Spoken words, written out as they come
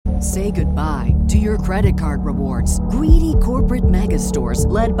Say goodbye to your credit card rewards. Greedy corporate mega stores,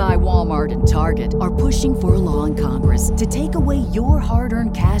 led by Walmart and Target, are pushing for a law in Congress to take away your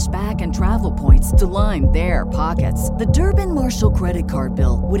hard-earned cash back and travel points to line their pockets. The Durbin-Marshall credit card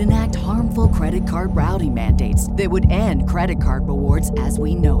bill would enact harmful credit card routing mandates that would end credit card rewards as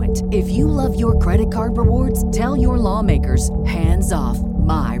we know it. If you love your credit card rewards, tell your lawmakers, hands off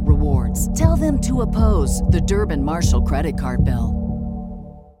my rewards. Tell them to oppose the Durbin-Marshall credit card bill.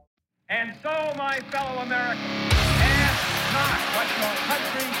 And so, my fellow Americans, ask not what your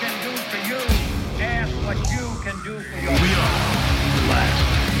country can do for you, ask what you can do for your We are the last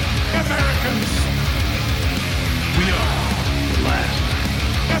Americans. We are the last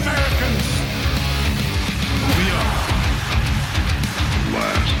Americans. We are the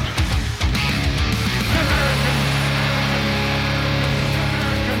last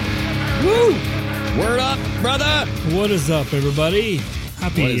Woo! Americans. Word up, brother! What is up, everybody?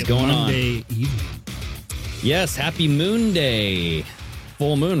 Happy What is going Monday evening. Yes, happy Moon Day.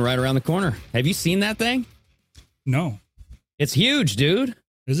 Full moon right around the corner. Have you seen that thing? No. It's huge, dude.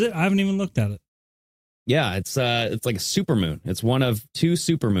 Is it? I haven't even looked at it. Yeah, it's like a supermoon. It's one of 2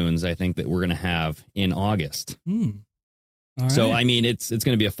 supermoons, I think, that we're going to have in August. All So, right. I mean, it's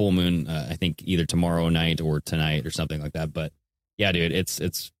going to be a full moon, I think, either tomorrow night or tonight or something like that. But, yeah, dude,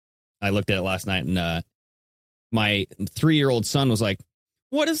 it's. I looked at it last night, and my 3-year-old son was like,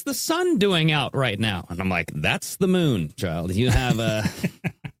 "What is the sun doing out right now?" And I'm like, "That's the moon, child. You have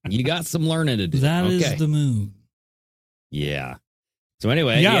you got some learning to do." That is the moon. Yeah. So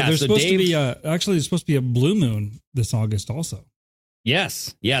anyway, Yeah, there's so supposed Dave, to be actually there's supposed to be a blue moon this August also.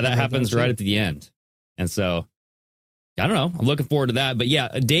 Yes. Yeah, that happens right at the end. And so I don't know. I'm looking forward to that. But yeah,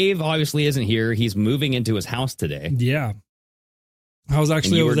 Dave obviously isn't here. He's moving into his house today. Yeah. I was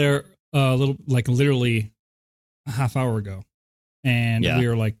actually over there literally a half hour ago. And we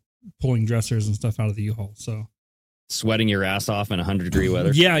were like pulling dressers and stuff out of the U-Haul. So sweating your ass off in 100-degree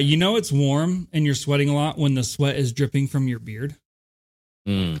weather. Yeah, you know it's warm and you're sweating a lot when the sweat is dripping from your beard.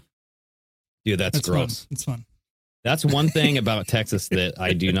 Dude, that's gross. Fun. It's fun. That's one thing about Texas that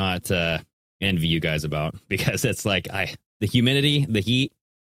I do not envy you guys about, because it's like the humidity, the heat,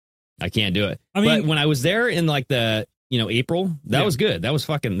 I can't do it. I mean, but when I was there in like the April, that was good. That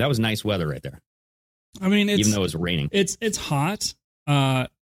was nice weather right there. I mean, even though it was raining, it's hot.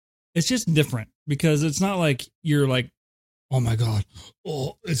 It's just different because it's not like you're like, oh my god,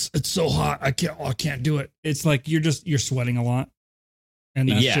 it's so hot, I can't do it. It's like you're sweating a lot, and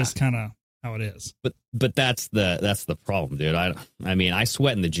that's just kind of how it is. But that's the problem, dude. I mean, I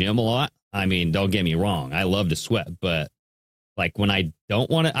sweat in the gym a lot. I mean, don't get me wrong, I love to sweat, but like when I don't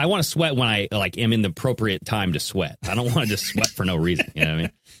want to, I want to sweat when I like am in the appropriate time to sweat. I don't want to just sweat for no reason. You know what I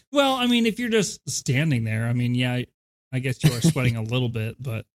mean? Well, I mean, if you're just standing there, I mean, yeah, I guess you are sweating a little bit,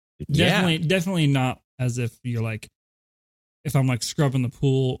 but definitely not as if you're like, if I'm like scrubbing the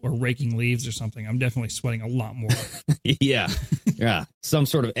pool or raking leaves or something, I'm definitely sweating a lot more. Yeah. Some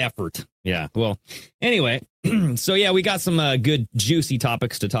sort of effort. Yeah. Well, anyway, so yeah, we got some good juicy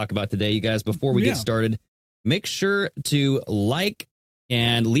topics to talk about today, you guys. Before we get started, make sure to like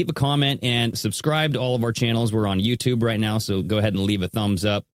and leave a comment and subscribe to all of our channels. We're on YouTube right now, so go ahead and leave a thumbs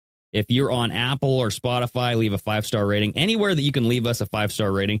up. If you're on Apple or Spotify, leave a 5-star rating. Anywhere that you can leave us a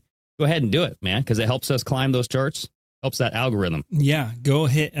 5-star rating, go ahead and do it, man, because it helps us climb those charts, helps that algorithm. Yeah, go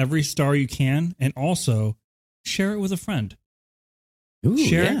hit every star you can, and also share it with a friend. Ooh,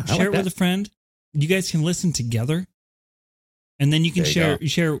 share it with a friend. You guys can listen together, and then you can share.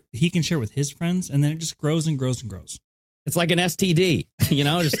 He can share with his friends, and then it just grows and grows and grows. It's like an STD,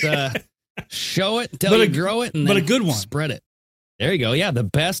 just show it, tell you grow it, and then a good one. Spread it. There you go. Yeah, the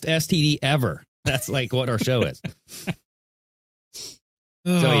best STD ever. That's like what our show is.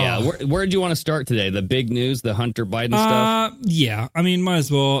 So yeah, where do you want to start today? The big news, the Hunter Biden stuff? Yeah, I mean, might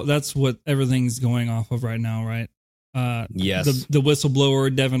as well. That's what everything's going off of right now, right? Yes. The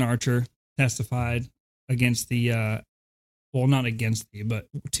whistleblower, Devon Archer, testified against the, not against but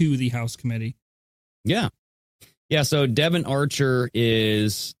to the House committee. Yeah. Yeah, so Devon Archer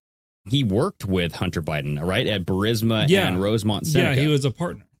he worked with Hunter Biden, right, at Burisma and Rosemont Seneca. Yeah, he was a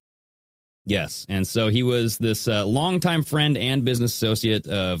partner. Yes, and so he was this longtime friend and business associate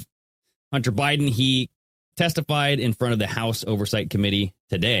of Hunter Biden. He testified in front of the House Oversight Committee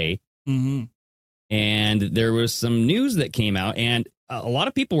today, and there was some news that came out, and a lot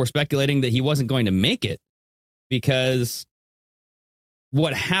of people were speculating that he wasn't going to make it because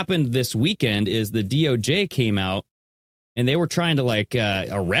what happened this weekend is the DOJ came out and they were trying to like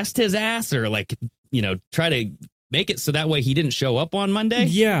arrest his ass or like, try to make it so that way he didn't show up on Monday.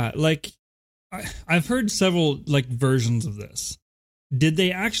 Yeah, like I've heard several like versions of this. did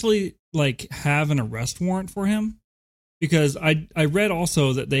they actually like have an arrest warrant for him? Because I read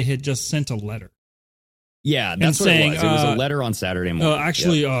also that they had just sent a letter. Yeah, that's what it was. It was a letter on Saturday morning.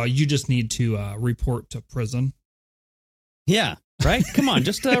 You just need to report to prison. Yeah, right? Come on,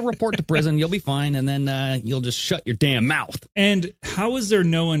 just report to prison. You'll be fine, and then you'll just shut your damn mouth. And how is there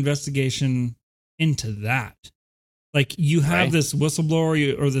no investigation into that? Like, you have this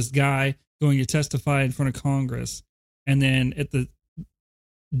whistleblower or this guy going to testify in front of Congress, and then at the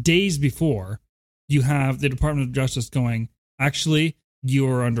days before, you have the Department of Justice going, actually, you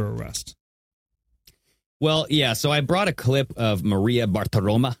are under arrest. Well, yeah, so I brought a clip of Maria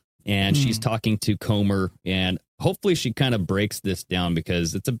Bartiromo, and she's talking to Comer, and hopefully she kind of breaks this down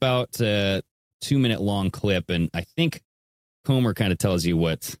because it's about a 2-minute long clip, and I think Comer kind of tells you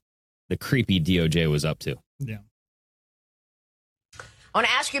what the creepy DOJ was up to. Yeah. I want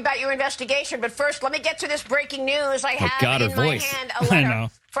to ask you about your investigation, but first, let me get to this breaking news. I have in my hand a letter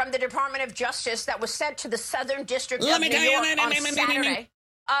from the Department of Justice that was sent to the Southern District of New York on Saturday.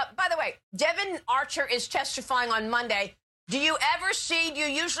 By the way, Devon Archer is testifying on Monday. Do you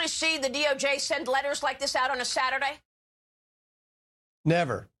usually see the DOJ send letters like this out on a Saturday?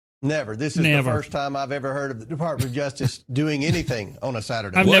 Never. This is the first time I've ever heard of the Department of Justice doing anything on a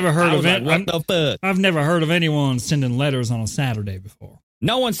Saturday. I've never heard of it. What the fuck? I've never heard of anyone sending letters on a Saturday before.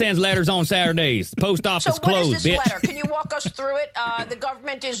 No one sends letters on Saturdays. The post office closed, So what is this bitch. letter? Can you walk us through it? The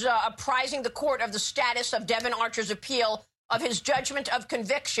government is apprising the court of the status of Devon Archer's appeal of his judgment of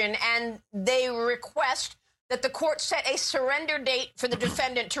conviction, and they request that the court set a surrender date for the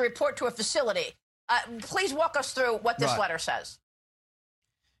defendant to report to a facility. Please walk us through what this letter says.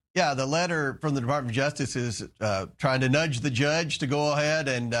 Yeah, the letter from the Department of Justice is trying to nudge the judge to go ahead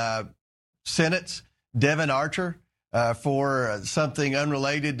and sentence Devon Archer for something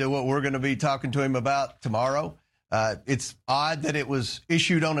unrelated to what we're going to be talking to him about tomorrow. It's odd that it was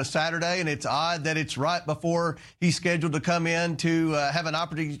issued on a Saturday, and it's odd that it's right before he's scheduled to come in to have an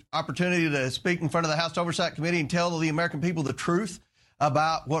opportunity to speak in front of the House Oversight Committee and tell the American people the truth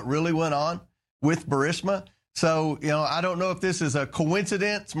about what really went on with Burisma. So, I don't know if this is a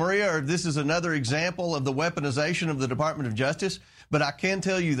coincidence, Maria, or if this is another example of the weaponization of the Department of Justice. But I can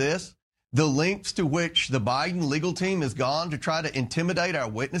tell you this, the lengths to which the Biden legal team has gone to try to intimidate our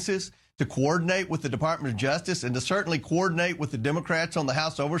witnesses, to coordinate with the Department of Justice, and to certainly coordinate with the Democrats on the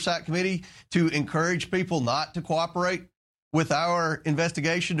House Oversight Committee to encourage people not to cooperate with our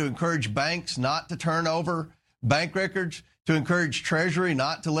investigation, to encourage banks not to turn over bank records, to encourage Treasury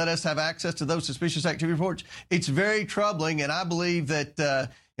not to let us have access to those suspicious activity reports. It's very troubling, and I believe that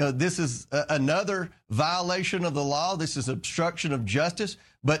this is another violation of the law. This is obstruction of justice,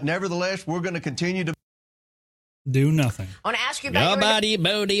 but nevertheless, we're going to continue to do nothing. I want to ask you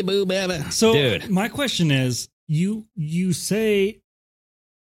about So, dude, my question is, you say,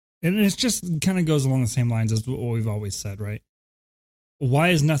 and it just kind of goes along the same lines as what we've always said, right? Why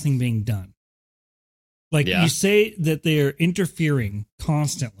is nothing being done? Like, you say that they're interfering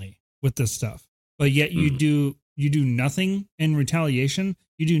constantly with this stuff, but yet you do nothing in retaliation.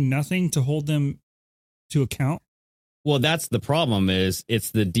 You do nothing to hold them to account. Well, that's the problem is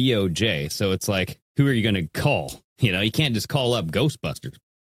it's the DOJ. So it's like, who are you going to call? You can't just call up Ghostbusters.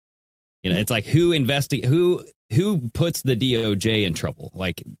 It's like who puts the DOJ in trouble?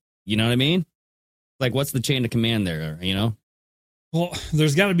 Like, you know what I mean? Like, what's the chain of command there? Well,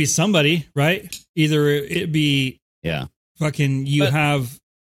 there's got to be somebody, right? Either it be fucking have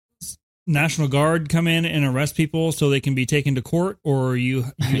National Guard come in and arrest people so they can be taken to court, or you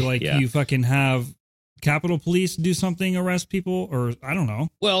fucking have Capitol Police do something, arrest people, or I don't know.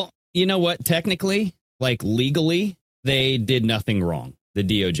 Well, you know what? Technically, like legally, they did nothing wrong. The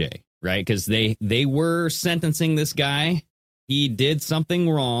DOJ, right? Because they were sentencing this guy. He did something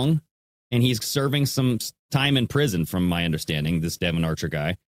wrong, and he's serving some time in prison, from my understanding, this Devon Archer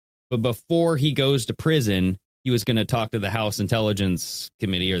guy. But before he goes to prison, he was going to talk to the House Intelligence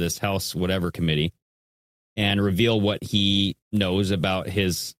Committee or this House whatever committee and reveal what he knows about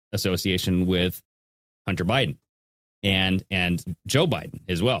his association with Hunter Biden and Joe Biden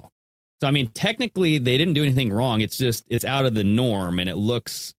as well. So, I mean, technically, they didn't do anything wrong. It's just it's out of the norm, and it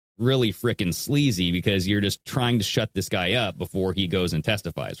looks really freaking sleazy because you're just trying to shut this guy up before he goes and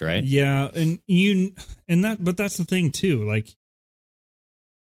testifies, right? Yeah, but that's the thing too. Like,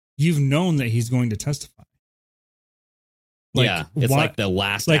 you've known that he's going to testify. Like, yeah, it's like the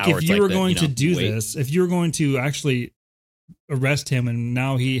last like hour. If you were going to do this, if you were going to actually arrest him and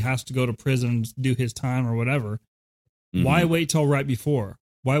now he has to go to prison and do his time or whatever, why wait till right before?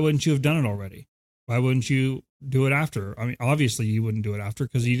 Why wouldn't you have done it already? Why wouldn't you do it after? I mean, obviously you wouldn't do it after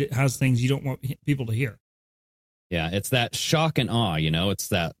because he has things you don't want people to hear. Yeah, it's that shock and awe, it's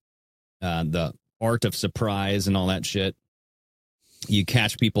that the art of surprise and all that shit. You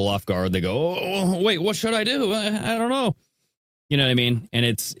catch people off guard. They go, oh, wait, what should I do? I don't know. You know what I mean? And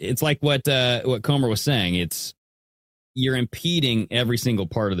it's like what Comer was saying. You're impeding every single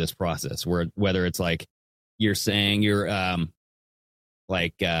part of this process, whether it's like you're saying you're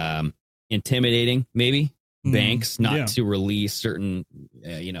intimidating maybe banks not to release certain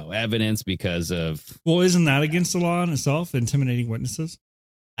evidence because of. Well, isn't that against the law in itself, intimidating witnesses?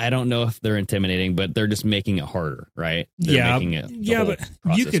 I don't know if they're intimidating, but they're just making it harder, right? They're making it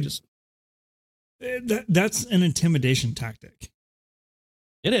but you could. That's an intimidation tactic.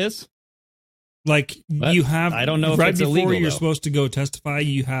 It is. Like but you have, I don't know if right it's before illegal, you're though. supposed to go testify,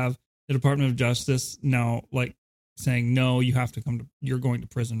 you have the Department of Justice now like saying, no, you have to you're going to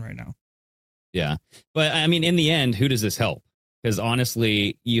prison right now. Yeah. But I mean, in the end, who does this help? Because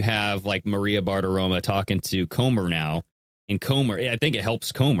honestly, you have like Maria Bartiromo talking to Comer now. And Comer, I think it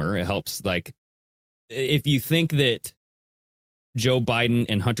helps Comer. It helps, like, if you think that Joe Biden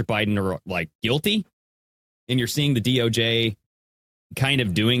and Hunter Biden are like guilty, and you're seeing the DOJ kind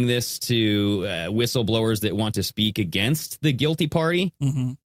of doing this to whistleblowers that want to speak against the guilty party,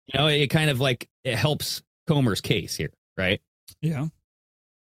 it kind of like it helps Comer's case here, right? Yeah.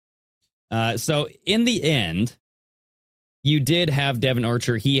 So in the end, you did have Devon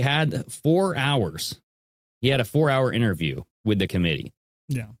Archer. He had 4 hours. He had a 4-hour interview with the committee.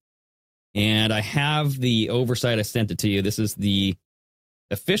 Yeah. And I have the oversight. I sent it to you. This is the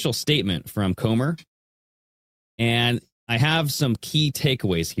official statement from Comer. And I have some key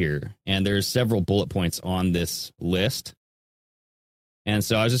takeaways here. And there's several bullet points on this list. And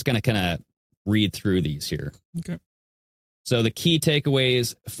so I was just going to kind of read through these here. Okay. So the key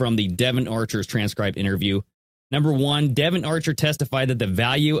takeaways from the Devon Archer's transcribed interview. Number 1, Devon Archer testified that the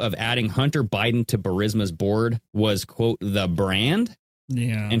value of adding Hunter Biden to Burisma's board was, quote, the brand.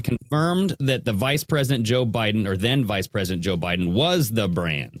 Yeah. And confirmed that the Vice President Joe Biden, or then Vice President Joe Biden, was the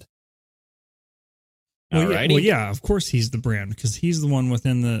brand. Well, yeah, of course he's the brand, because he's the one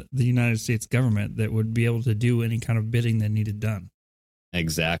within the United States government that would be able to do any kind of bidding that needed done.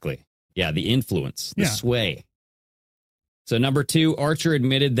 Exactly. Yeah, the influence, the sway. So number 2, Archer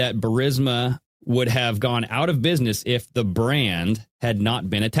admitted that Burisma would have gone out of business if the brand had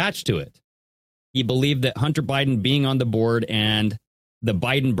not been attached to it. He believed that Hunter Biden being on the board and the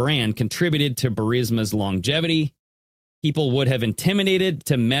Biden brand contributed to Burisma's longevity. People would have intimidated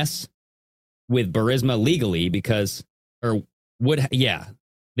to mess with Burisma legally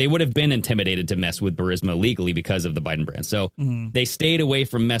they would have been intimidated to mess with Burisma legally because of the Biden brand. So they stayed away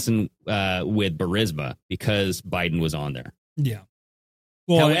from messing with Burisma because Biden was on there. Yeah.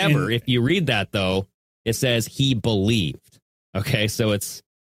 Well, however, if you read that, though, it says he believed. Okay, so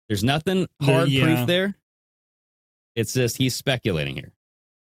there's nothing hard proof there. It's just he's speculating here.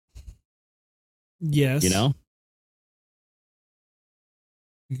 Yes.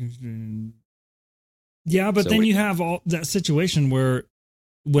 Yeah, but then you have all that situation where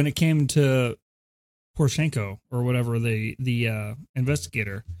when it came to Poroshenko or whatever, the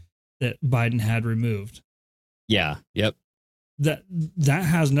investigator that Biden had removed. Yeah. Yep. That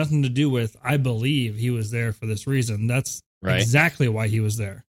has nothing to do with, I believe he was there for this reason. That's exactly why he was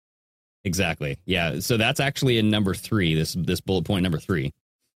there. Exactly. Yeah. So that's actually in number 3, this bullet point number 3.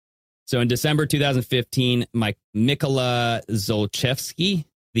 So in December 2015, Mykola Zolchevsky,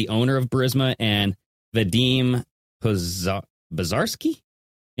 the owner of Burisma, and Vadim Bazarsky,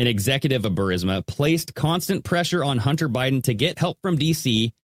 an executive of Burisma, placed constant pressure on Hunter Biden to get help from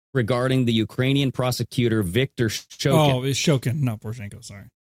D.C. regarding the Ukrainian prosecutor Viktor Shokin. Oh, it's Shokin, not Poroshenko, sorry.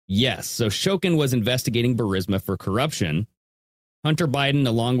 Yes, so Shokin was investigating Burisma for corruption. Hunter Biden,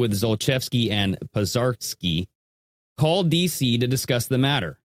 along with Zolchevsky and Pazarsky, called D.C. to discuss the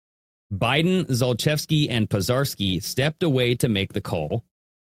matter. Biden, Zolchevsky, and Pazarsky stepped away to make the call.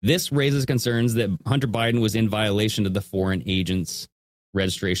 This raises concerns that Hunter Biden was in violation of the Foreign Agents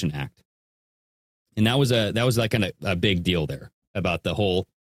Registration Act. And that was like a big deal there about the whole,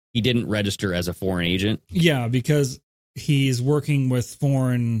 he didn't register as a foreign agent. Yeah, because he's working with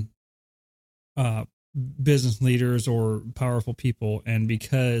foreign business leaders or powerful people, and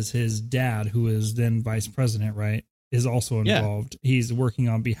because his dad, who is then vice president, right, is also involved. Yeah. He's working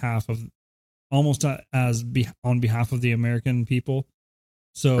on behalf of on behalf of the American people.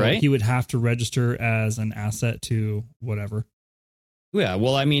 So he would have to register as an asset to whatever. Yeah,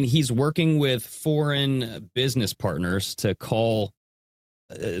 well, I mean, he's working with foreign business partners to call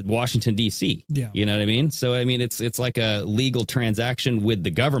Washington, D.C. Yeah. You know what I mean? So, I mean, it's like a legal transaction with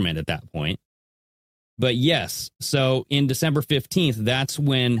the government at that point. But yes, so in December 15th, that's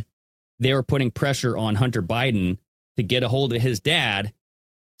when they were putting pressure on Hunter Biden to get a hold of his dad,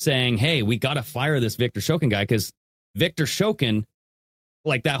 saying, hey, we got to fire this Victor Shokin guy, because Victor Shokin,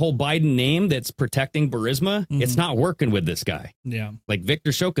 like that whole Biden name that's protecting Burisma, it's not working with this guy. Yeah. Like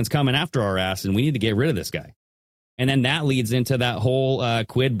Victor Shokin's coming after our ass, and we need to get rid of this guy. And then that leads into that whole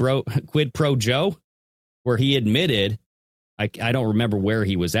quid pro Joe, where he admitted, I don't remember where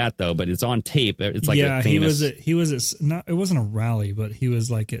he was at though, but it's on tape. It's like a famous, he was at not, it wasn't a rally, but he was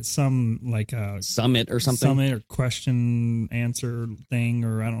like at some like a summit or something, summit or question answer thing,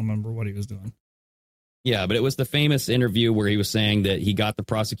 or I don't remember what he was doing. Yeah, but it was the famous interview where he was saying that he got the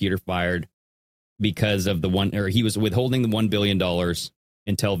prosecutor fired because of he was withholding the $1 billion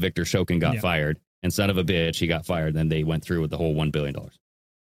until Victor Shokin got fired, and son of a bitch, he got fired. Then they went through with the whole $1 billion.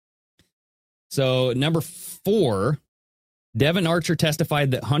 So number 4, Devon Archer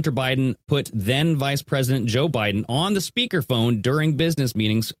testified that Hunter Biden put then Vice President Joe Biden on the speakerphone during business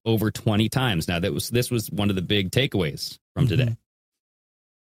meetings over 20 times. Now, this was one of the big takeaways from today.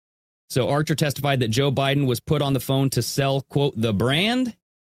 So Archer testified that Joe Biden was put on the phone to sell, quote, the brand.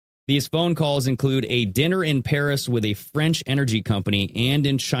 These phone calls include a dinner in Paris with a French energy company and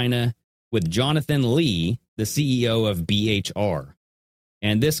in China with Jonathan Lee, the CEO of BHR.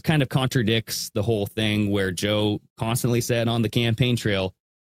 And this kind of contradicts the whole thing where Joe constantly said on the campaign trail,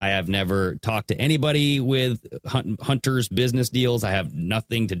 I have never talked to anybody with Hunter's business deals. I have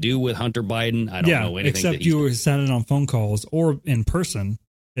nothing to do with Hunter Biden. I don't know anything. Except you were sending on phone calls or in person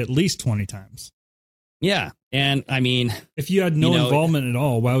at least 20 times. Yeah. And I mean, if you had no involvement at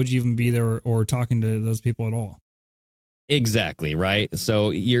all, why would you even be there or talking to those people at all? Exactly. Right.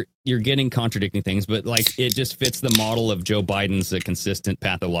 So you're getting contradicting things, but like it just fits the model of Joe Biden's a consistent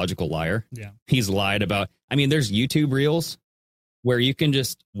pathological liar. Yeah. He's lied about. I mean, there's YouTube reels where you can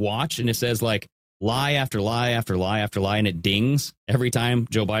just watch and it says like lie after lie after lie after lie. And it dings every time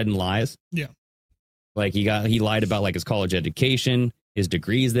Joe Biden lies. Yeah. Like he lied about like his college education, his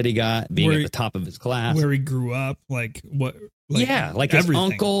degrees that he got, being at the top of his class, where he grew up, like what. Like like everything.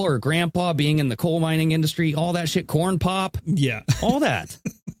 His uncle or grandpa being in the coal mining industry, all that shit, corn pop. Yeah. All that.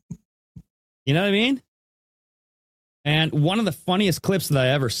 You know what I mean? And one of the funniest clips that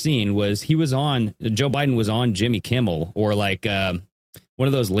I ever seen was Joe Biden was on Jimmy Kimmel or like one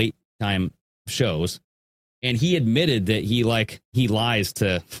of those late time shows. And he admitted that he lies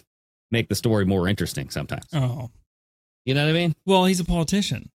to make the story more interesting sometimes. Oh. You know what I mean? Well, he's a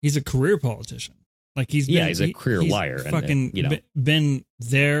politician. He's a career politician. Like he's a career liar. Fucking been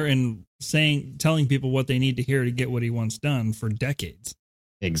there and telling people what they need to hear to get what he wants done for decades.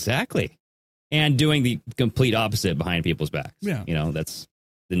 Exactly. And doing the complete opposite behind people's backs. Yeah. That's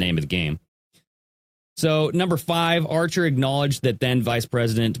the name of the game. So number 5, Archer acknowledged that then Vice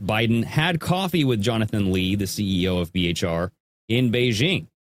President Biden had coffee with Jonathan Lee, the CEO of BHR, in Beijing.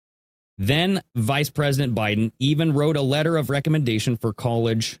 Then Vice President Biden even wrote a letter of recommendation for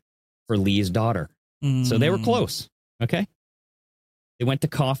college for Lee's daughter. So they were close. Okay. They went to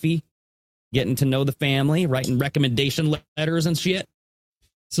coffee, getting to know the family, writing recommendation letters and shit.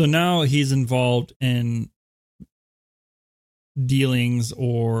 So now he's involved in dealings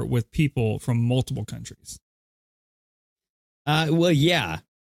or with people from multiple countries. Well, yeah.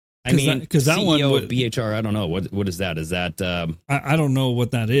 I mean, because that CEO of BHR, I don't know. What is that? Is that I don't know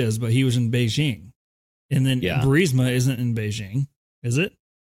what that is, but he was in Beijing. And then Burisma isn't in Beijing, is it?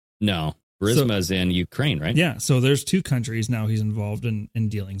 No. Burisma's in Ukraine, right? Yeah. So there's 2 countries now he's involved in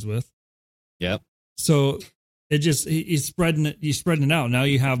dealings with. Yep. So it just he's spreading it out. Now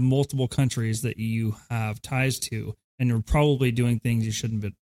you have multiple countries that you have ties to, and you're probably doing things you shouldn't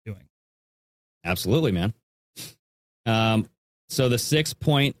be doing. Absolutely, man. So the 6th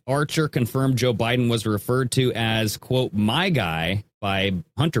point, Archer confirmed Joe Biden was referred to as, quote, my guy by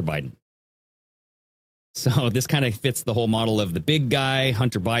Hunter Biden. So this kind of fits the whole model of the big guy.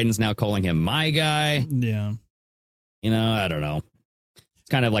 Hunter Biden's now calling him my guy. Yeah. I don't know. It's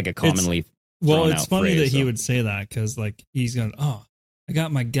kind of like a commonly it's funny that he would say that because like he's going, oh, I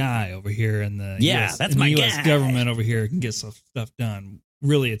got my guy over here in the US, that's my US guy. Government over here can get some stuff done.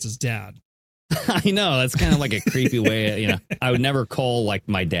 Really, it's his dad. I know. That's kind of like a creepy way. I would never call like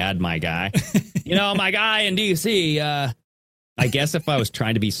my dad my guy. My guy in DC. I guess if I was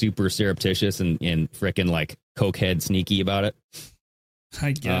trying to be super surreptitious and frickin' like cokehead sneaky about it.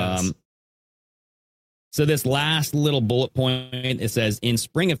 I guess. So this last little bullet point, it says, in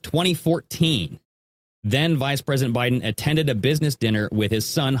spring of 2014, then Vice President Biden attended a business dinner with his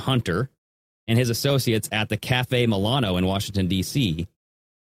son, Hunter, and his associates at the Cafe Milano in Washington, D.C.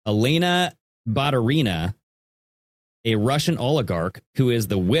 Elena Baturina, a Russian oligarch who is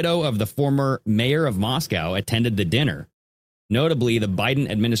the widow of the former mayor of Moscow, attended the dinner. Notably, the Biden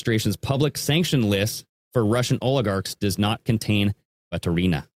administration's public sanction list for Russian oligarchs does not contain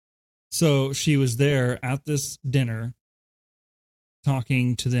Buterin. So she was there at this dinner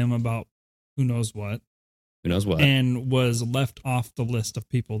talking to them about who knows what. Who knows what. And was left off the list of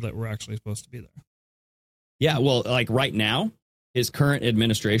people that were actually supposed to be there. Yeah, well, like right now, his current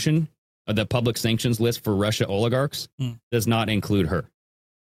administration, the public sanctions list for Russia oligarchs, does not include her.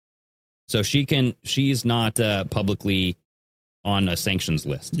 So she's not publicly on a sanctions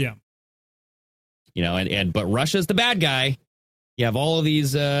list. Yeah. You know, but Russia's the bad guy. You have all of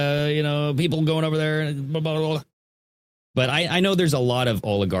these, people going over there. And blah, blah, blah. But I know there's a lot of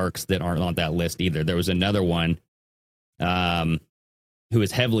oligarchs that aren't on that list either. There was another one who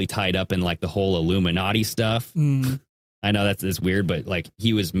is heavily tied up in like the whole Illuminati stuff. I know it's weird, but like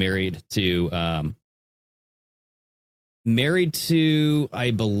he was married to,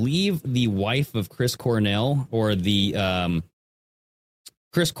 I believe, the wife of Chris Cornell, or the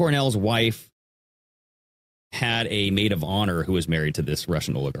Chris Cornell's wife had a maid of honor who was married to this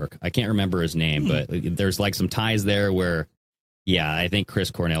Russian oligarch. I can't remember his name, but there's like some ties there where, yeah, I think Chris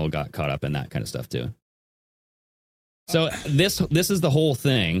Cornell got caught up in that kind of stuff too. So this is the whole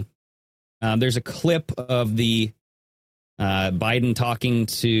thing. There's a clip of the Biden talking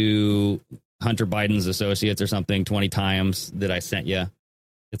to Hunter Biden's associates or something 20 times that I sent you.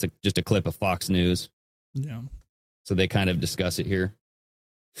 It's just a clip of Fox News. Yeah. So they kind of discuss it here.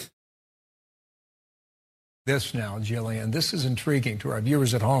 This now, Jillian. This is intriguing to our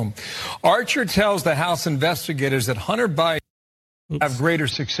viewers at home. Archer tells the House investigators that Hunter Biden have greater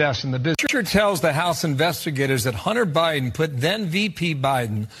success in the business. Archer tells the House investigators that Hunter Biden put then VP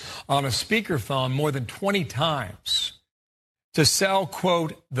Biden on a speakerphone more than 20 times to sell,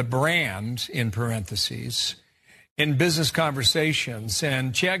 quote, the brand, in parentheses, in business conversations.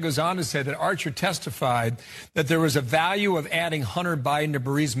 And Chad goes on to say that Archer testified that there was a value of adding Hunter Biden to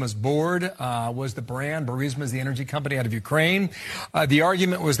Burisma's board, was the brand. Burisma is the energy company out of Ukraine. The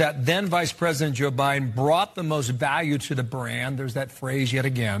argument was that then Vice President Joe Biden brought the most value to the brand. There's that phrase yet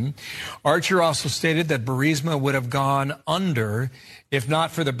again. Archer also stated that Burisma would have gone under if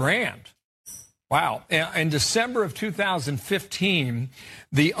not for the brand. Wow. In December of 2015,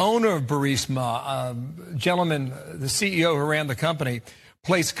 the owner of Burisma, gentleman, the CEO who ran the company,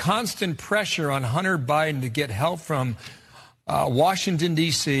 placed constant pressure on Hunter Biden to get help from Washington,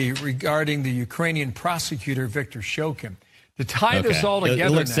 D.C. regarding the Ukrainian prosecutor, Viktor Shokin. To tie this all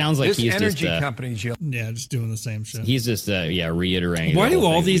together, sounds like this he's energy just, company, Jill. Yeah, just doing the same shit. He's just, reiterating. Why do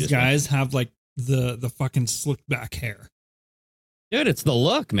all these guys have like the fucking slick back hair? Dude, it's the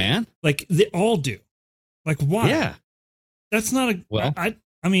look, man. Like they all do. Like why? Yeah. That's not a. Well, I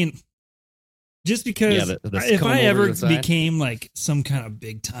mean, just because if I ever became like some kind of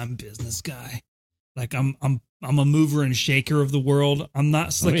big time business guy, like I'm a mover and shaker of the world, I'm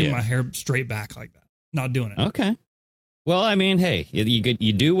not slicking my hair straight back like that. Not doing it. Okay. Well, I mean, hey,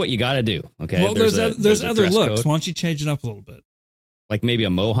 you do what you got to do. Okay. Well, there's other looks. Code. Why don't you change it up a little bit? Like maybe a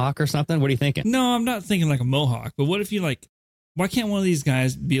mohawk or something? What are you thinking? No, I'm not thinking like a mohawk. But what if you like? Why can't one of these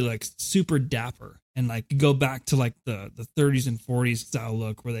guys be like super dapper and like go back to like the 30s and 40s style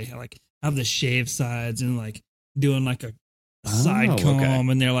look where they have the shaved sides and like doing like a side comb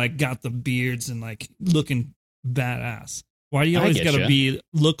and they're like got the beards and like looking badass. Why do you always got to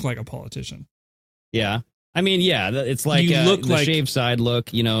look like a politician? Yeah. I mean, yeah, it's like you look the shaved side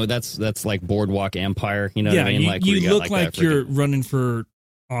look, you know, that's like Boardwalk Empire, you know what I mean? Like you look like you're running for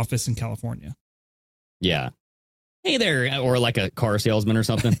office in California. Yeah. Hey there, or like a car salesman or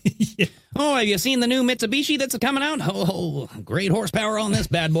something. Yeah. Oh, have you seen the new Mitsubishi that's coming out? Oh, great horsepower on this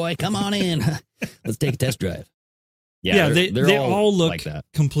bad boy. Come on in. Let's take a test drive. Yeah, they all look like that.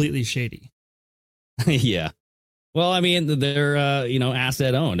 Completely shady. Yeah. Well, I mean, they're,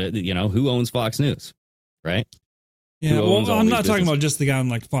 asset owned. You know, who owns Fox News, right? Yeah, well, I'm not talking about just the guy on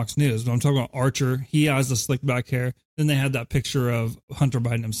like Fox News, but I'm talking about Archer. He has the slick back hair. Then they had that picture of Hunter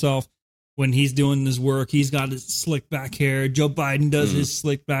Biden himself. When he's doing his work, he's got his slick back hair. Joe Biden does his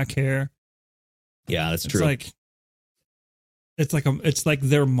slick back hair. Yeah, that's true. It's like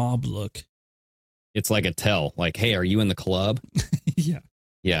their mob look. It's like a tell. Like, hey, are you in the club? Yeah.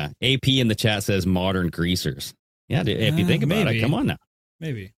 Yeah. AP in the chat says modern greasers. Yeah, if you think about it, come on now.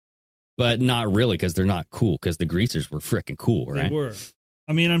 Maybe. But not really, because they're not cool, because the greasers were freaking cool, right? They were.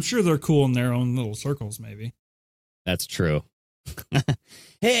 I mean, I'm sure they're cool in their own little circles, maybe. That's true.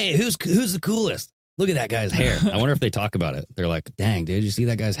 Hey, who's the coolest? Look at that guy's hair. I wonder if they talk about it. They're like, dang, dude, you see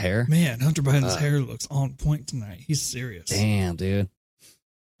that guy's hair? Man, Hunter Biden's hair looks on point tonight. He's serious. Damn, dude.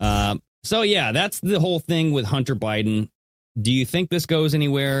 So, yeah, that's the whole thing with Hunter Biden. Do you think this goes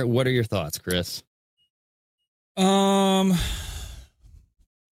anywhere? What are your thoughts, Chris?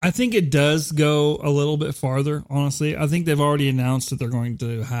 I think it does go a little bit farther, honestly. I think they've already announced that they're going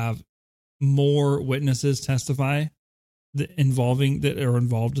to have more witnesses testify that are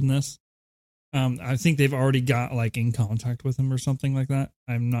involved in this. I think they've already got like in contact with him or something like that.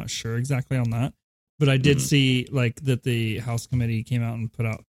 I'm not sure exactly on that, but I did see like that the House committee came out and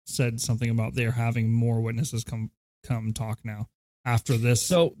said something about they're having more witnesses come talk now after this.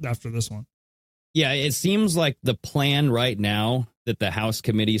 So after this one. Yeah, it seems like the plan right now that the House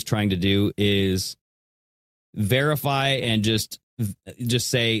committee is trying to do is verify and just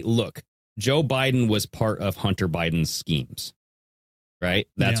say, look, Joe Biden was part of Hunter Biden's schemes, right?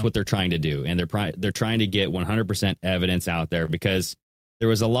 That's what they're trying to do. And they're trying to get 100% evidence out there because there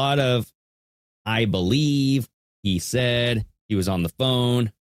was a lot of, I believe, he said, he was on the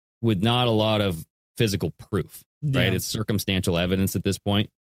phone with not a lot of physical proof, right? Yeah. It's circumstantial evidence at this point.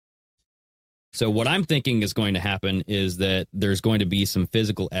 So what I'm thinking is going to happen is that there's going to be some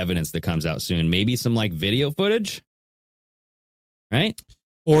physical evidence that comes out soon. Maybe some like video footage, right?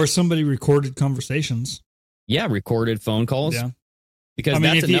 Or somebody recorded conversations. Yeah, recorded phone calls. Yeah. Because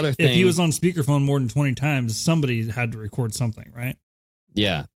that's another thing. If he was on speakerphone more than 20 times, somebody had to record something, right?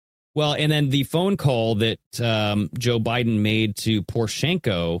 Yeah. Well, and then the phone call that Joe Biden made to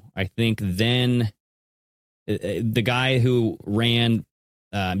Poroshenko, I think then the guy who ran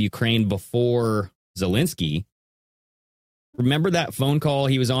Ukraine before Zelensky. Remember that phone call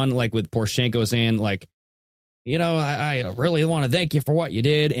he was on, like with Poroshenko saying, like, you know, I really want to thank you for what you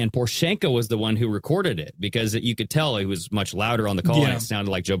did. And Poroshenko was the one who recorded it because you could tell it was much louder on the call and it sounded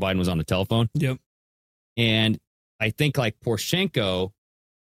like Joe Biden was on the telephone. Yep. And I think like Poroshenko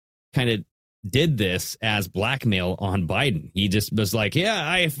kind of did this as blackmail on Biden. He just was like, yeah,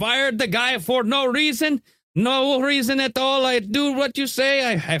 I fired the guy for no reason. No reason at all. I do what you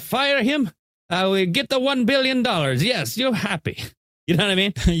say. I fire him. I will get the $1 billion. Yes, you're happy. You know what I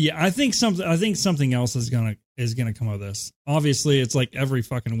mean? Yeah, I think something else is gonna come of this. Obviously, it's like every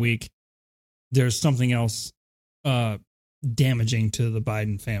fucking week there's something else damaging to the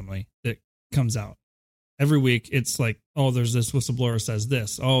Biden family that comes out. Every week it's like, oh, there's this whistleblower says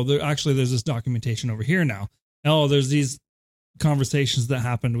this. Oh, there's this documentation over here now. Oh, there's these conversations that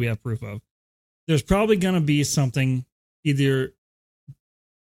happened we have proof of. There's probably going to be something, either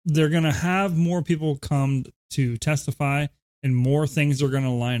they're going to have more people come to testify and more things are going to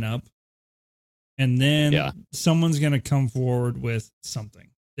line up. And then someone's going to come forward with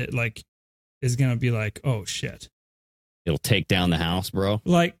something that like is going to be like, oh shit. It'll take down the House, bro.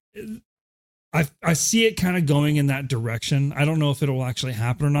 Like I see it kind of going in that direction. I don't know if it'll actually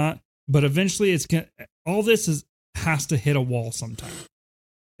happen or not, but eventually all this has to hit a wall sometime.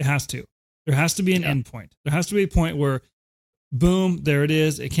 It has to. There has to be an end point. There has to be a point where, boom, there it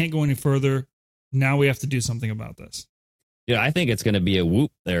is. It can't go any further. Now we have to do something about this. Yeah, I think it's going to be a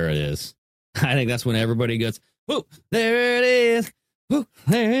whoop. There it is. I think that's when everybody goes, whoop, there it is. Whoop,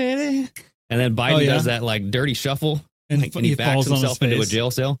 there it is. And then Biden does that like dirty shuffle and he backs himself into a jail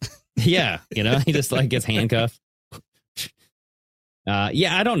cell. Yeah, you know, he just like gets handcuffed.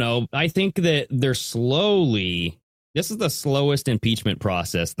 I don't know. I think that they're this is the slowest impeachment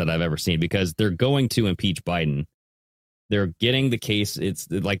process that I've ever seen because they're going to impeach Biden. They're getting the case.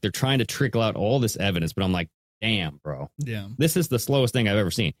 It's like they're trying to trickle out all this evidence, but I'm like, damn, bro. Yeah. This is the slowest thing I've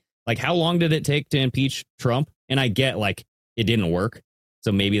ever seen. Like, how long did it take to impeach Trump? And I get like it didn't work.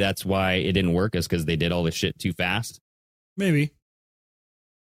 So maybe that's why it didn't work is because they did all this shit too fast. Maybe.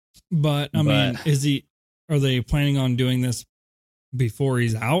 But I mean, are they planning on doing this before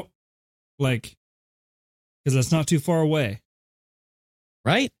he's out? Like, because that's not too far away.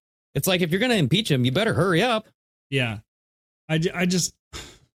 Right? It's like, if you're going to impeach him, you better hurry up. Yeah. I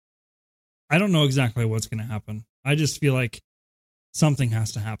don't know exactly what's going to happen. I just feel like something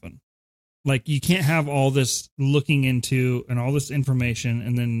has to happen. Like, you can't have all this looking into and all this information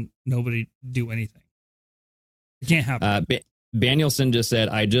and then nobody do anything. It can't happen. Danielson just said,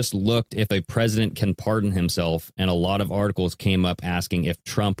 I just looked if a president can pardon himself, and a lot of articles came up asking if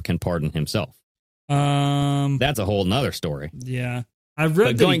Trump can pardon himself. That's a whole nother story. Yeah. I've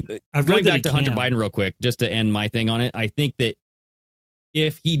read going back to Hunter Biden real quick, just to end my thing on it. I think that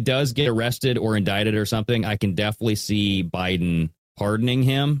if he does get arrested or indicted or something, I can definitely see Biden pardoning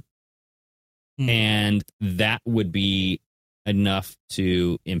him. And that would be enough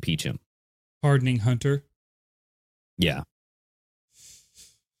to impeach him. Pardoning Hunter? Yeah.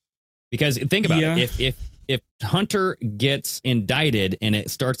 Because think about it. If Hunter gets indicted and it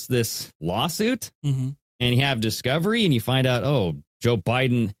starts this lawsuit and you have discovery and you find out, oh, Joe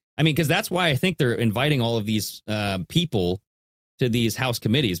Biden, I mean, because that's why I think they're inviting all of these people to these House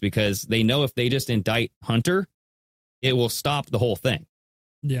committees, because they know if they just indict Hunter, it will stop the whole thing.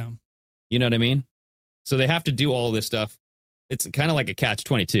 Yeah. You know what I mean? So they have to do all this stuff. It's kind of like a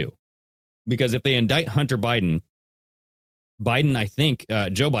catch-22. Because if they indict Hunter Biden, I think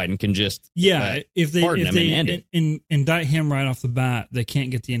Joe Biden can just if they end it. Indict him right off the bat, they can't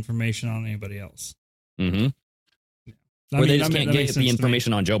get the information on anybody else. Mm-hmm. Or they just can't get the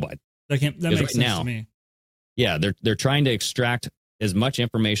information on Joe Biden. That makes sense to me. Yeah, they're trying to extract as much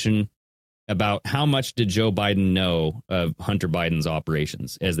information about how much did Joe Biden know of Hunter Biden's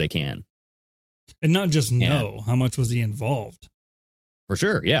operations as they can. And not just know, how much was he involved? For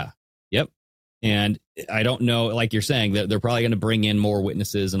sure, yeah. Yep. And I don't know, like you're saying, that they're probably going to bring in more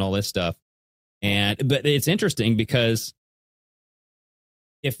witnesses and all this stuff. But it's interesting because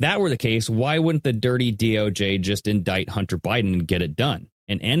if that were the case, why wouldn't the dirty DOJ just indict Hunter Biden and get it done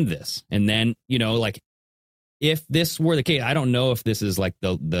and end this? And then, if this were the case, I don't know if this is like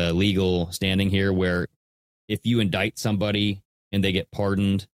the legal standing here where if you indict somebody and they get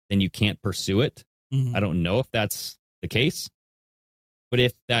pardoned, then you can't pursue it. Mm-hmm. I don't know if that's the case. But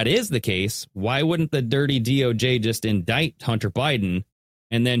if that is the case, why wouldn't the dirty DOJ just indict Hunter Biden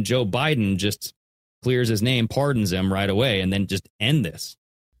and then Joe Biden just clears his name, pardons him right away, and then just end this?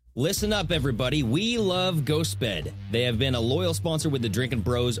 Listen up, everybody. We love GhostBed. They have been a loyal sponsor with the Drinkin'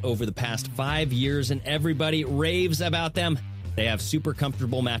 Bros over the past 5 years, and everybody raves about them. They have super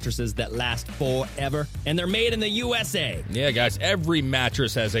comfortable mattresses that last forever, and they're made in the USA. Yeah, guys, every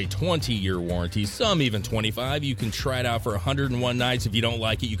mattress has a 20-year warranty, some even 25. You can try it out for 101 nights. If you don't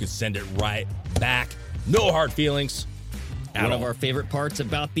like it, you can send it right back. No hard feelings. One of our favorite parts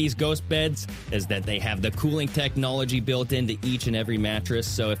about these ghost beds is that they have the cooling technology built into each and every mattress.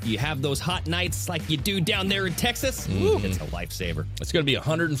 So if you have those hot nights like you do down there in Texas, it's a lifesaver. It's going to be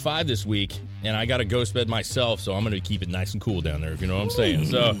 105 this week, and I got a ghost bed myself, so I'm going to keep it nice and cool down there, if you know what I'm saying.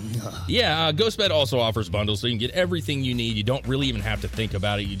 So, yeah, Ghost Bed also offers bundles, so you can get everything you need. You don't really even have to think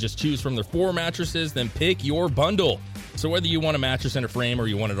about it. You just choose from their 4 mattresses, then pick your bundle. So whether you want a mattress and a frame or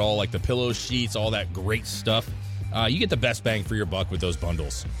you want it all, like the pillows, sheets, all that great stuff, you get the best bang for your buck with those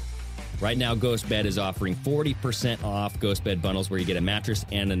bundles. Right now, GhostBed is offering 40% off GhostBed bundles where you get a mattress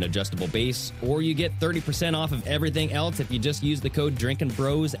and an adjustable base, or you get 30% off of everything else if you just use the code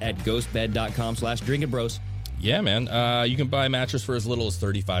DrinkinBros at ghostbed.com/DrinkinBros. Yeah, man. You can buy a mattress for as little as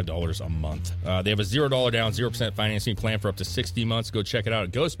 $35 a month. They have a $0 down, 0% financing plan for up to 60 months. Go check it out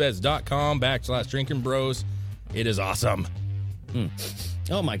at ghostbeds.com/DrinkinBros. It is awesome.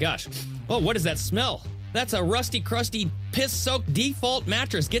 Oh, my gosh. Oh, what is that smell? That's a rusty, crusty, piss-soaked default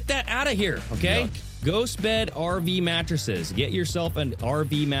mattress. Get that out of here, okay? GhostBed RV mattresses. Get yourself an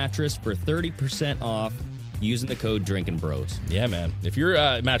RV mattress for 30% off using the code DrinkinBros. Yeah, man. If your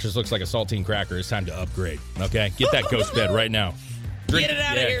mattress looks like a saltine cracker, it's time to upgrade, okay? Get that GhostBed right now. Get it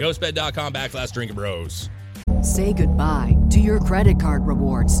out of here. Ghostbed.com/DrinkinBros. Say goodbye to your credit card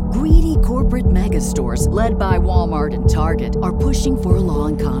rewards. Greedy corporate mega stores, led by Walmart and Target, are pushing for a law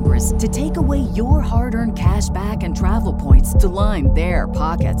in Congress to take away your hard-earned cash back and travel points to line their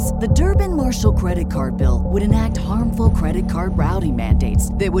pockets. The Durbin-Marshall credit card bill would enact harmful credit card routing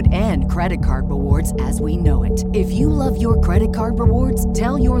mandates that would end credit card rewards as we know it. If you love your credit card rewards,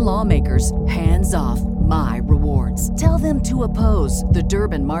 tell your lawmakers, hands off my rewards. Tell them to oppose the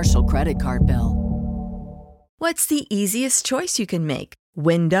Durbin-Marshall credit card bill. What's the easiest choice you can make?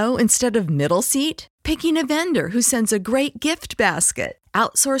 Window instead of middle seat? Picking a vendor who sends a great gift basket?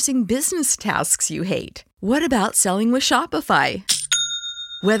 Outsourcing business tasks you hate? What about selling with Shopify?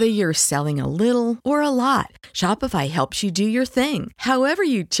 Whether you're selling a little or a lot, Shopify helps you do your thing, however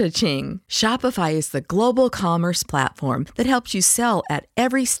you cha-ching. Shopify is the global commerce platform that helps you sell at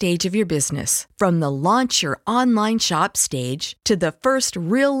every stage of your business. From the launch your online shop stage to the first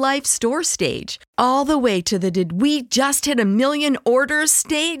real-life store stage, all the way to the did we just hit 1 million orders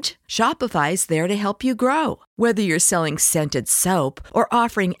stage. Shopify's there to help you grow. Whether you're selling scented soap or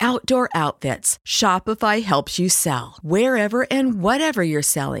offering outdoor outfits, Shopify helps you sell. Wherever and whatever you're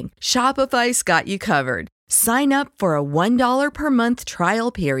selling, Shopify's got you covered. Sign up for a $1 per month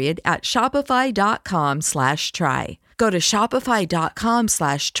trial period at shopify.com/try. Go to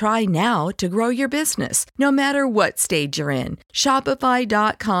shopify.com/try now to grow your business, no matter what stage you're in.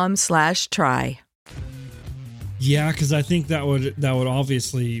 Shopify.com/try. Yeah, because I think that would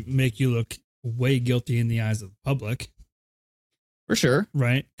obviously make you look way guilty in the eyes of the public. For sure.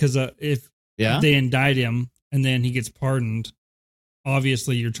 Right? Because if they indict him and then he gets pardoned,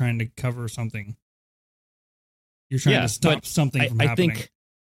 obviously you're trying to cover something. You're trying to stop something from happening.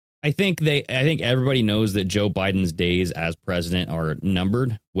 I think everybody knows that Joe Biden's days as president are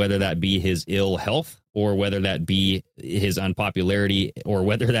numbered, whether that be his ill health or whether that be his unpopularity or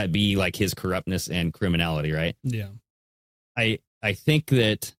whether that be like his corruptness and criminality, right? Yeah. I think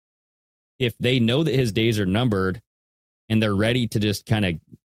that if they know that his days are numbered and they're ready to just kind of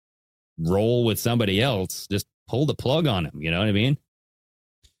roll with somebody else, just pull the plug on him. You know what I mean?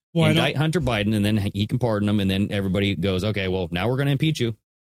 Well, indict Hunter Biden, and then he can pardon him, and then everybody goes, okay, well, now we're going to impeach you.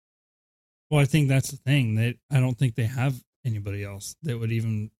 Well, I think that's the thing. That I don't think they have anybody else that would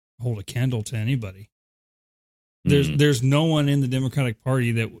even hold a candle to anybody. There's no one in the Democratic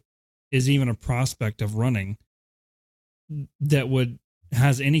Party that is even a prospect of running that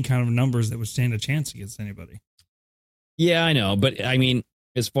has any kind of numbers that would stand a chance against anybody. Yeah, I know. But I mean,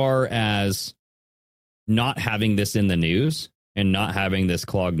 as far as not having this in the news and not having this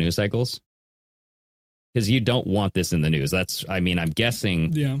clog news cycles, because you don't want this in the news. I'm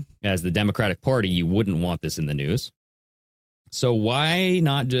guessing as the Democratic Party, you wouldn't want this in the news. So why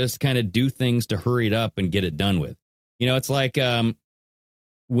not just kind of do things to hurry it up and get it done with? You know, it's like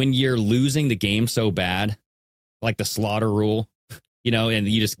when you're losing the game so bad, like the slaughter rule, you know, and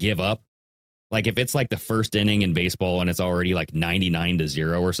you just give up. Like if it's like the first inning in baseball and it's already like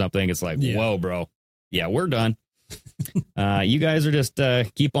 99-0 or something, it's like, whoa, bro. Yeah, we're done. You guys are just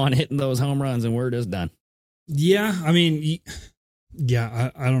keep on hitting those home runs and we're just done. Yeah, I mean,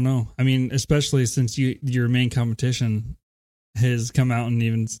 I don't know. I mean, especially since your main competition has come out and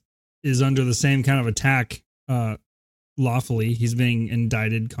even is under the same kind of attack lawfully. He's being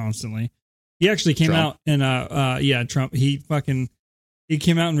indicted constantly. He actually came out and Trump, he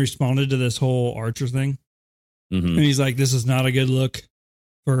came out and responded to this whole Archer thing. Mm-hmm. And he's like, this is not a good look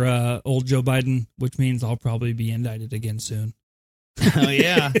for old Joe Biden, which means I'll probably be indicted again soon. Oh,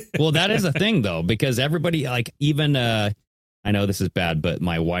 yeah. Well, that is a thing, though, because everybody, like, even I know this is bad, but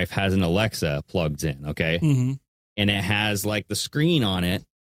my wife has an Alexa plugged in. OK, mm-hmm. And it has like the screen on it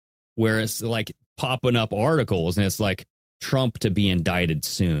where it's like popping up articles and it's like Trump to be indicted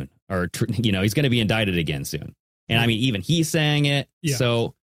soon, or, he's going to be indicted again soon. And I mean, even he's saying it. Yeah.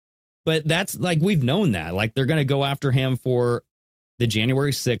 So, but that's like, we've known that, like, they're going to go after him for the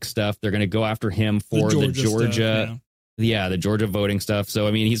January 6th stuff. They're going to go after him for the Georgia stuff, the Georgia voting stuff. So,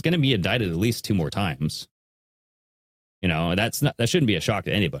 I mean, he's going to be indicted at least 2 more times. You know, that shouldn't be a shock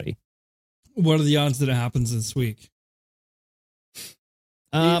to anybody. What are the odds that it happens this week?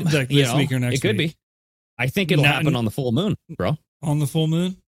 This week or next week? It could be. I think it'll happen on the full moon, bro. On the full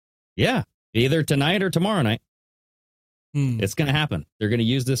moon? Yeah. Either tonight or tomorrow night. It's going to happen. They're going to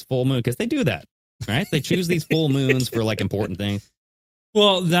use this full moon because they do that, right? They choose these full moons for like important things.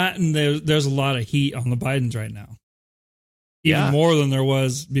 Well, that and there's a lot of heat on the Bidens right now. Even more than there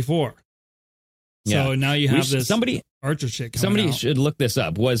was before. So now you have this Archer shit coming Somebody out. Should look this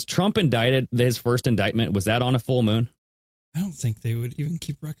up. Was Trump indicted, his first indictment, was that on a full moon? I don't think they would even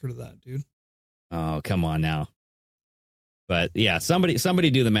keep record of that, dude. Oh, come on now. But yeah, somebody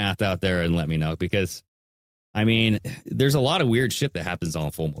do the math out there and let me know, because I mean, there's a lot of weird shit that happens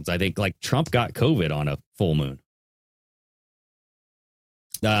on full moons. I think like Trump got COVID on a full moon.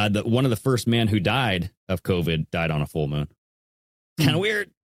 One of the first men who died of COVID died on a full moon. Kind of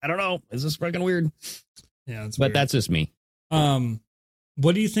weird. I don't know. Is this fucking weird? Yeah, but weird. That's just me.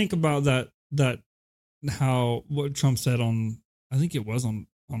 What do you think about that what Trump said on, I think it was on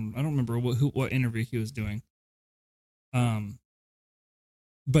I don't remember what interview he was doing.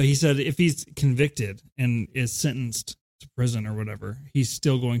 But he said if he's convicted and is sentenced to prison or whatever, he's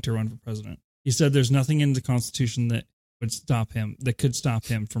still going to run for president. He said there's nothing in the Constitution that could stop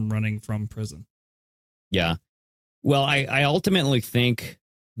him from running from prison. Yeah. Well, I ultimately think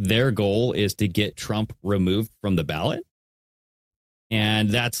their goal is to get Trump removed from the ballot. And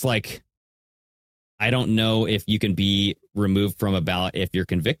that's like, I don't know if you can be removed from a ballot if you're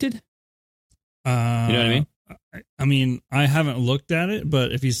convicted. You know what I mean? I mean, I haven't looked at it,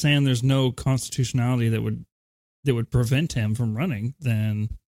 but if he's saying there's no constitutionality that would prevent him from running, then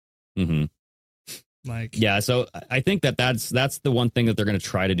like, yeah. So I think that's the one thing that they're going to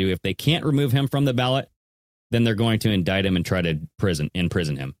try to do. If they can't remove him from the ballot, then they're going to indict him and try to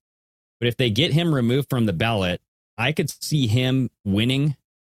imprison him. But if they get him removed from the ballot, I could see him winning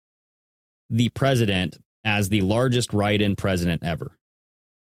the president as the largest write-in president ever.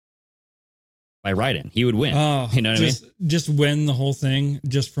 By write-in, he would win. Oh, you know what I mean? Just win the whole thing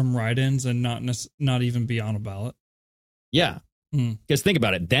just from write-ins and not even be on a ballot. Yeah, because think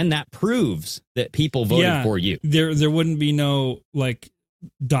about it. Then that proves that people voted for you. There wouldn't be no like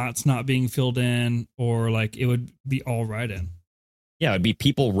dots not being filled in, or like it would be all write-in. Yeah, it'd be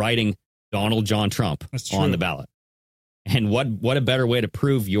people writing Donald John Trump on the ballot. And what a better way to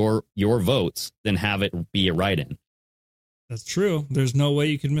prove your votes than have it be a write-in? That's true. There's no way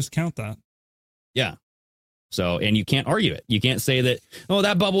you could miscount that. Yeah. So, and you can't argue it. You can't say that, oh,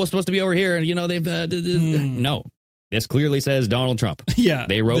 that bubble was supposed to be over here. And, they've, no. This clearly says Donald Trump. Yeah.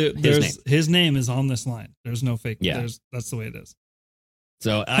 They wrote his name. His name is on this line. There's no fake. Yeah. That's the way it is.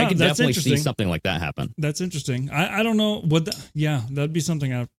 So I could definitely see something like that happen. That's interesting. I don't know what. That'd be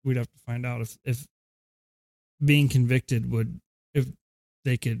something we'd have to find out if being convicted if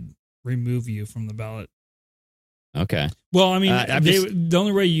they could remove you from the ballot. Okay. Well, I mean, the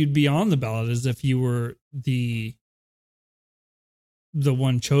only way you'd be on the ballot is if you were the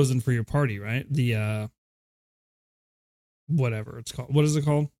one chosen for your party, right? The whatever it's called. What is it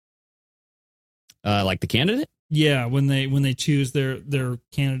called? Like the candidate? Yeah, when they choose their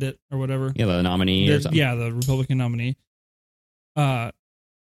candidate or whatever. Yeah, the nominee or something. Yeah, the Republican nominee.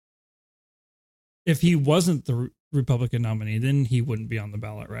 If he wasn't the Republican nominee, then he wouldn't be on the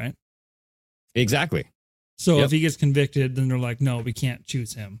ballot, right? Exactly. So if he gets convicted, then they're like, no, we can't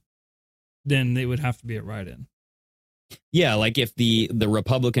choose him. Then they would have to be a write-in. Yeah, like if the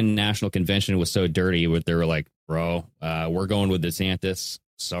Republican National Convention was so dirty, they were like, bro, we're going with DeSantis.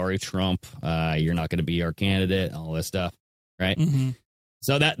 Sorry, Trump, you're not going to be our candidate, all this stuff, right? Mm-hmm.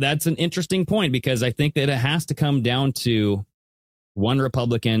 So that's an interesting point, because I think that it has to come down to one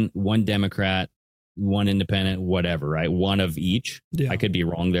Republican, one Democrat, one independent, whatever, right? One of each. Yeah. I could be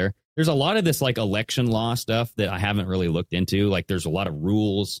wrong there. There's a lot of this like election law stuff that I haven't really looked into. Like there's a lot of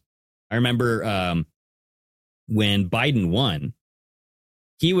rules. I remember when Biden won,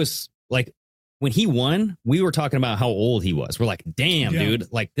 he was like, when he won, we were talking about how old he was. We're like, damn,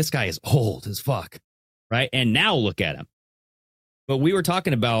 dude, like this guy is old as fuck. Right. And now look at him. But we were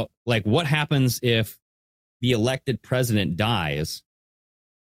talking about like what happens if the elected president dies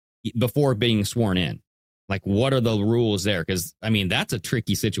before being sworn in. Like, what are the rules there? Because, I mean, that's a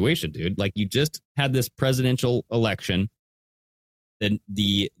tricky situation, dude. Like, you just had this presidential election.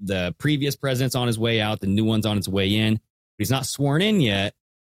 The previous president's on his way out. The new one's on its way in. But he's not sworn in yet.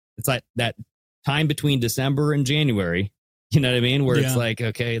 It's like that time between December and January. You know what I mean? Where it's like,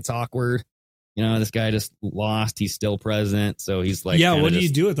 okay, it's awkward. You know, this guy just lost. He's still president. So he's like, yeah, what do you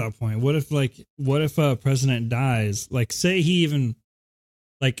do at that point? What if a president dies? Like, say he even,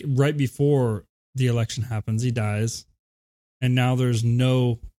 like, right before the election happens, he dies, and now there's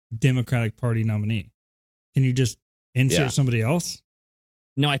no Democratic Party nominee. Can you just insert somebody else?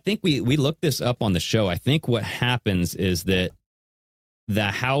 No, I think we looked this up on the show. I think what happens is that the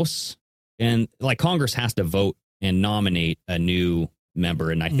House and like Congress has to vote and nominate a new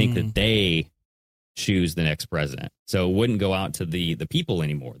member, and I think that they choose the next president. So it wouldn't go out to the people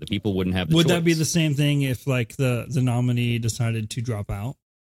anymore. The people wouldn't have the choice. That be the same thing if like the nominee decided to drop out?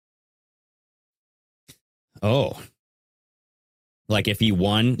 Oh, like if he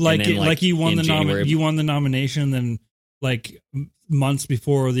won, like and then, you won you won the nomination, then like months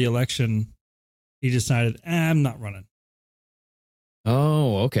before the election, he decided, I'm not running.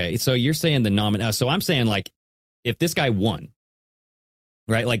 Oh, okay. So you're saying the nominee. So I'm saying like if this guy won,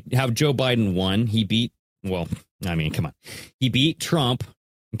 right? Like how Joe Biden won, he beat. Well, I mean, come on, he beat Trump.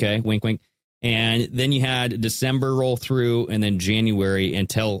 Okay, wink, wink. And then you had December roll through, and then January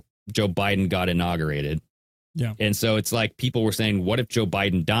until Joe Biden got inaugurated. Yeah. And so it's like people were saying, what if Joe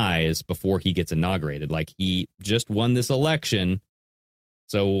Biden dies before he gets inaugurated? Like he just won this election.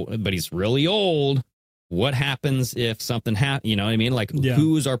 So, but he's really old. What happens if something happens? You know what I mean? Like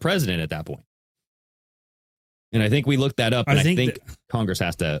who's our president at that point? And I think we looked that up, and I think Congress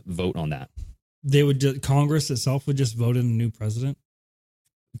has to vote on that. Congress itself would just vote in a new president?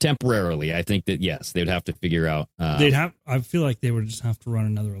 Temporarily. I think that, yes, they'd have to figure out. I feel like they would just have to run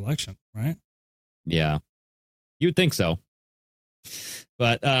another election, right? Yeah. You'd think so.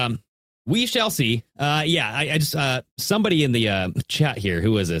 But we shall see. I just somebody in the chat here,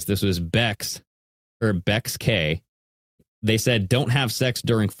 who is this? This was Bex K. They said don't have sex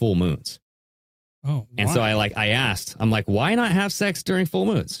during full moons. Oh, and so I asked, I'm like, why not have sex during full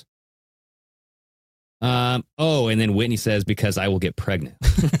moons? And then Whitney says, because I will get pregnant.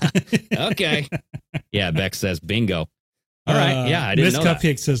 Okay. Yeah, Bex says bingo. All right. Yeah, I didn't know that. Miss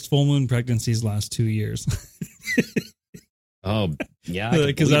Cupcake says full moon pregnancies last 2 years. Oh, yeah.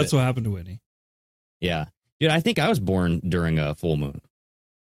 Because that's what happened to Whitney. Yeah. Dude, I think I was born during a full moon.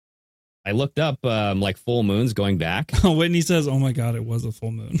 I looked up like full moons going back. Whitney says, oh my God, it was a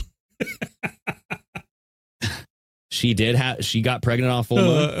full moon. She got pregnant on a full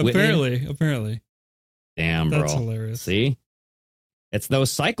moon? Apparently. Damn, bro. That's hilarious. See? It's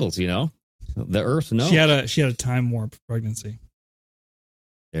those cycles, you know? The earth knows. She had a time warp pregnancy.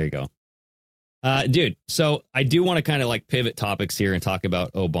 There you go. Dude, so I do want to kind of like pivot topics here and talk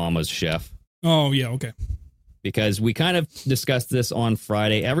about Obama's chef. Oh, yeah, okay. Because we kind of discussed this on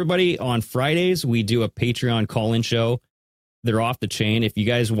Friday. Everybody, on Fridays, we do a Patreon call-in show. They're off the chain. If you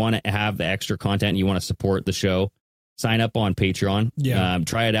guys want to have the extra content and you want to support the show, sign up on Patreon. Yeah.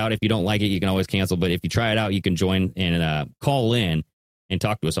 Try it out. If you don't like it, you can always cancel. But if you try it out, you can join and call in and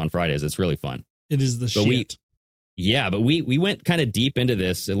talk to us on Fridays. It's really fun. It is the shit. But we went kind of deep into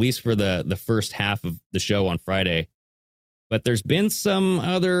this, at least for the first half of the show on Friday. But there's been some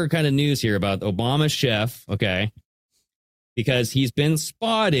other kind of news here about Obama's chef, okay? Because he's been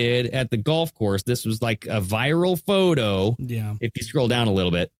spotted at the golf course. This was like a viral photo. Yeah. If you scroll down a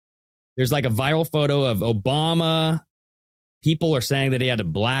little bit, there's like a viral photo of Obama. People are saying that he had a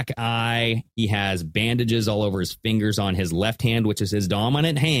black eye. He has bandages all over his fingers on his left hand, which is his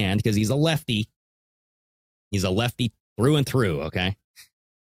dominant hand because he's a lefty. He's a lefty through and through, okay?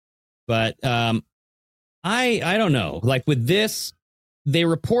 But I don't know. Like with this, they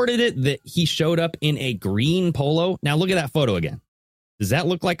reported it that he showed up in a green polo. Now look at that photo again. Does that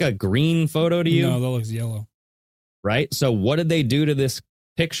look like a green photo to you? No, that looks yellow. Right? So what did they do to this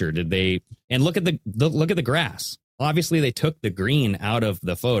picture? Did they and look at the grass. Obviously they took the green out of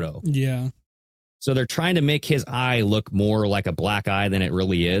the photo. Yeah. So they're trying to make his eye look more like a black eye than it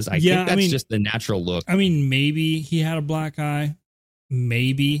really is. I think that's just the natural look. I mean, maybe he had a black eye.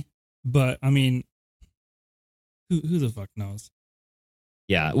 Maybe. But I mean, who the fuck knows?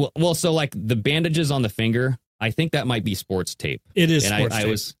 Yeah. Well, so like the bandages on the finger, I think that might be sports tape. It is and sports tape. I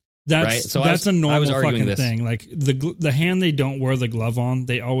was that's right? So that's a normal fucking this thing. Like the hand they don't wear the glove on,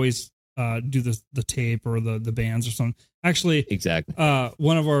 they always do the tape or the bands or something. Actually, exactly.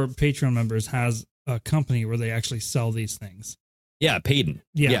 One of our Patreon members has a company where they actually sell these things. Yeah, Peyton.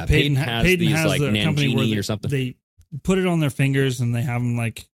 Yeah, Peyton has these like the company where or something. They put it on their fingers and they have them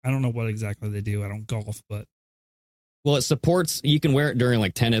like, I don't know what exactly they do. I don't golf, but. Well, it supports, you can wear it during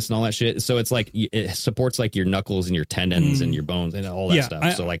like tennis and all that shit. So it's like, it supports like your knuckles and your tendons and your bones and all that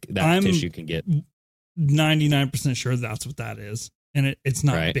stuff. So like that tissue can get. 99% sure that's what that is. And it's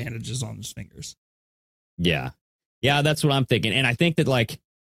not right. bandages on his fingers. Yeah. Yeah, that's what I'm thinking. And I think that like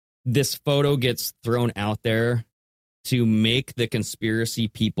this photo gets thrown out there to make the conspiracy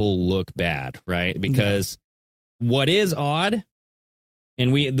people look bad, right? Because what is odd,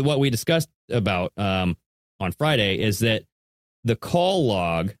 and what we discussed about on Friday is that the call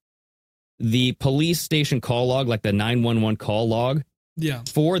log, the police station call log, like the 911 call log,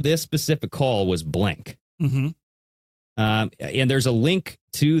 for this specific call was blank. Mm-hmm. And there's a link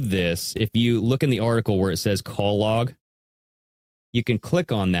to this. If you look in the article where it says call log, you can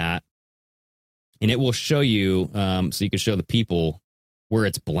click on that and it will show you, so you can show the people where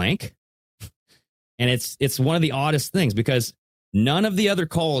it's blank. And it's one of the oddest things because none of the other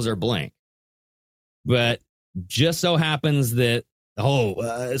calls are blank. But just so happens that,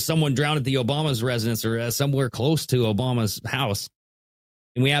 someone drowned at the Obama's residence or somewhere close to Obama's house.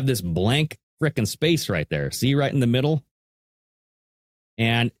 And we have this blank frickin' space right there. See right in the middle?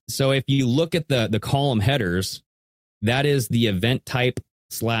 And so if you look at the column headers, that is the event type /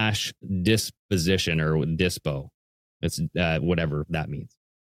 disposition or dispo. It's whatever that means.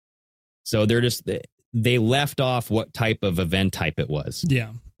 So they left off what type of event type it was.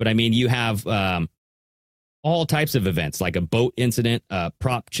 Yeah. But I mean, you have all types of events, like a boat incident, a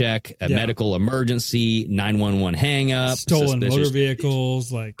prop check, a medical emergency, 911 hang up, stolen motor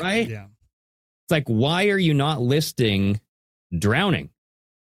vehicles, like, right? Yeah. It's like, why are you not listing drowning?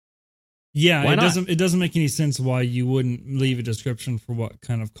 Yeah, why it doesn't make any sense why you wouldn't leave a description for what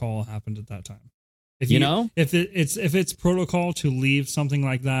kind of call happened at that time. If if it's protocol to leave something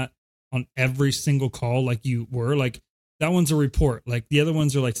like that on every single call, like you were, like that one's a report. Like the other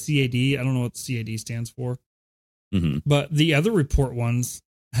ones are like CAD. I don't know what CAD stands for. Mm-hmm. But the other report ones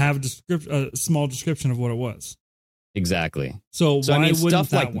have a small description of what it was. Exactly. So why wouldn't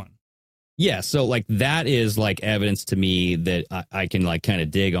that like, one? Yeah, so like that is like evidence to me that I can like kind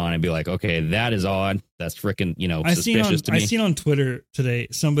of dig on and be like, okay, that is odd. That's freaking, suspicious to me. I seen on Twitter today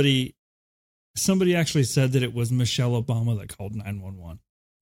somebody actually said that it was Michelle Obama that called 911.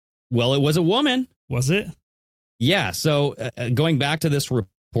 Well, it was a woman. Was it? Yeah. So going back to this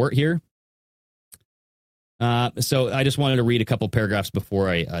report here. So I just wanted to read a couple paragraphs before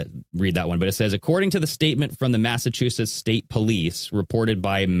I read that one. But it says, according to the statement from the Massachusetts State Police reported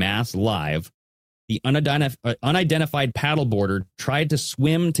by Mass Live, the unidentified paddleboarder tried to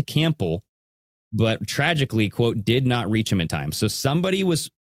swim to Campbell, but tragically, quote, did not reach him in time. So somebody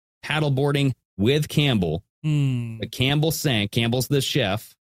was paddleboarding with Campbell, but Campbell sank. Campbell's the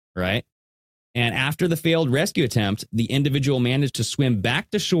chef, right? And after the failed rescue attempt, the individual managed to swim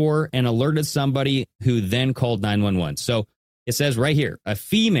back to shore and alerted somebody who then called 911. So it says right here, a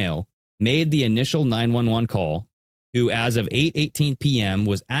female made the initial 911 call who, as of 8:18 p.m.,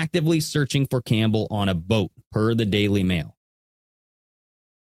 was actively searching for Campbell on a boat, per the Daily Mail.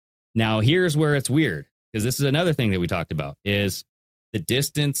 Now, here's where it's weird. because this is another thing that we talked about, is the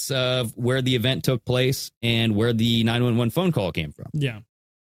distance of where the event took place and where the 911 phone call came from. Yeah.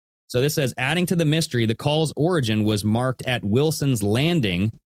 So this says, adding to the mystery, the call's origin was marked at Wilson's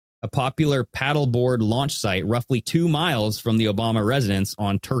Landing, a popular paddleboard launch site roughly 2 miles from the Obama residence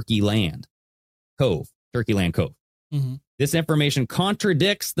on Turkey Land Cove. Mm-hmm. This information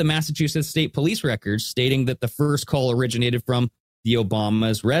contradicts the Massachusetts State Police records, stating that the first call originated from the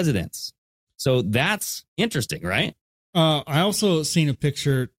Obama's residence. So that's interesting, right? I also seen a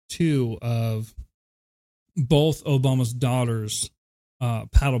picture, too, of both Obama's daughters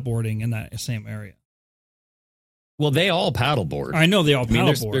paddleboarding in that same area. Well, they all paddleboard. I know they all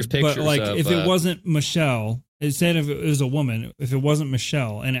paddleboard. There's pictures but, like, of, if it wasn't Michelle, it said if it was a woman, if it wasn't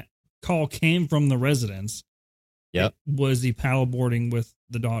Michelle, and a call came from the residence, yep, was he paddleboarding with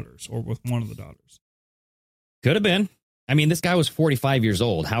the daughters or with one of the daughters? Could have been. I mean, this guy was 45 years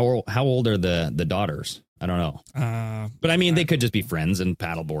old. How old are the daughters? I don't know. But I mean, they could just be friends and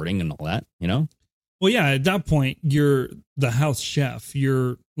paddleboarding and all that, you know? Well, yeah, at that point, you're the house chef.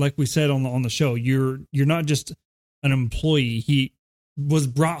 You're, like we said on the show, you're not just an employee. He was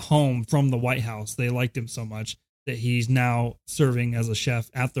brought home from the White House. They liked him so much that he's now serving as a chef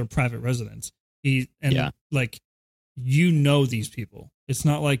at their private residence. Like, you know these people. It's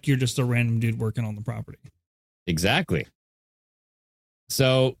not like you're just a random dude working on the property. Exactly.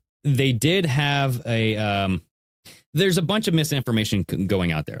 So they did have there's a bunch of misinformation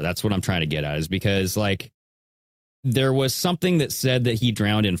going out there. That's what I'm trying to get at, is because, like, there was something that said that he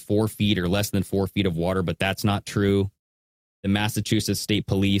drowned in 4 feet or less than 4 feet of water, but that's not true. The Massachusetts State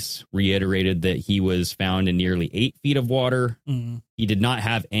Police reiterated that he was found in nearly 8 feet of water. Mm-hmm. He did not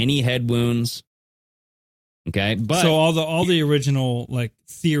have any head wounds. Okay, but so all the original, like,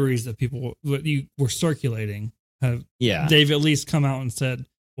 theories that people were circulating they've at least come out and said,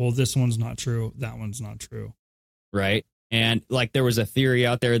 well, this one's not true, that one's not true. Right. And, like, there was a theory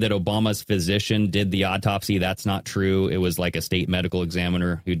out there that Obama's physician did the autopsy. That's not true. It was like a state medical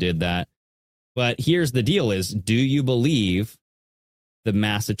examiner who did that. But here's the deal is, do you believe the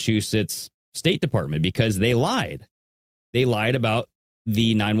Massachusetts State Department? Because they lied. They lied about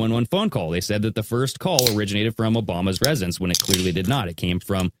the 911 phone call. They said that the first call originated from Obama's residence when it clearly did not. It came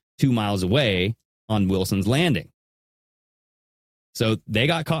from 2 miles away on Wilson's Landing. So they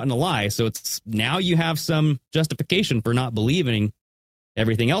got caught in a lie. So it's now you have some justification for not believing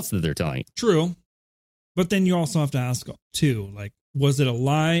everything else that they're telling you. True. But then you also have to ask, too, like, was it a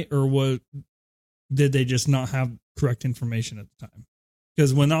lie, or did they just not have correct information at the time?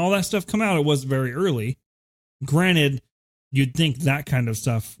 Because when all that stuff come out, it was very early. Granted, you'd think that kind of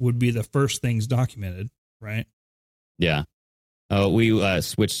stuff would be the first things documented, right? Yeah. Oh, we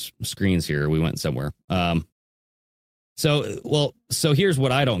switched screens here. We went somewhere. So here's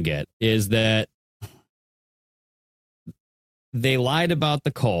what I don't get is that they lied about the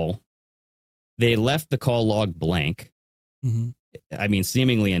call. They left the call log blank. Mm-hmm. I mean,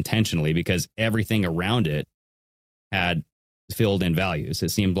 seemingly intentionally, because everything around it had filled in values. It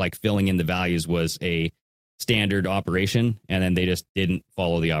seemed like filling in the values was a standard operation, and then they just didn't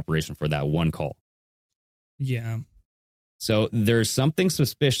follow the operation for that one call. Yeah. So there's something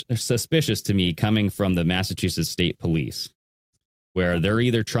suspicious to me coming from the Massachusetts State Police, where they're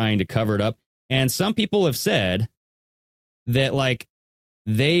either trying to cover it up. And some people have said that, like,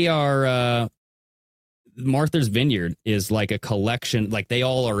 they are, Martha's Vineyard is like a collection, like they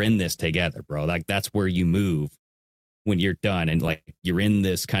all are in this together, bro. Like, that's where you move when you're done. And, like, you're in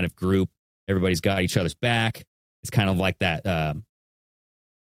this kind of group. Everybody's got each other's back. It's kind of like that,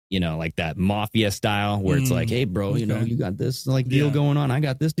 like that mafia style where it's like, hey, bro, you got this like deal going on. I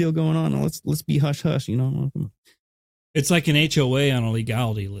got this deal going on. Let's be hush hush, It's like an HOA on a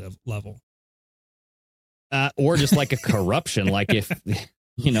legality level. Or just like a corruption. Like if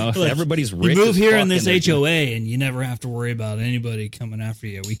if everybody's rich. You move here in this HOA and you never have to worry about anybody coming after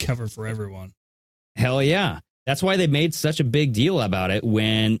you. We cover for everyone. Hell yeah. That's why they made such a big deal about it.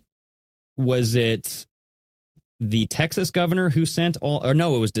 When was it? The Texas governor who sent it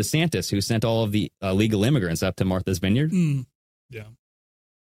was DeSantis who sent all of the illegal immigrants up to Martha's Vineyard. Yeah.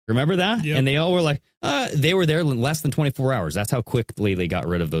 Remember that? Yep. And they all were like, they were there in less than 24 hours. That's how quickly they got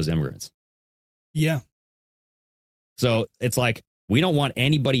rid of those immigrants. Yeah. So it's like, we don't want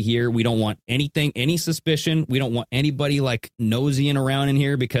anybody here. We don't want anything, any suspicion. We don't want anybody like nosying around in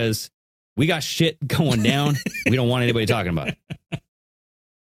here because we got shit going down. We don't want anybody talking about it.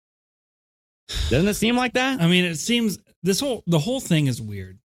 Doesn't it seem like that? I mean, it seems the whole thing is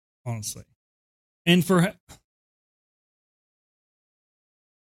weird, honestly. And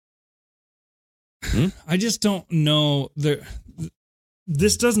I just don't know.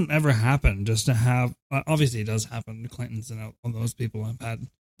 this doesn't ever happen just to have, obviously it does happen. The Clintons and all those people have had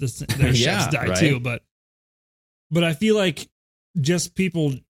this, their chefs die too. But I feel like just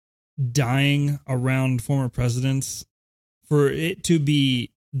people dying around former presidents, for it to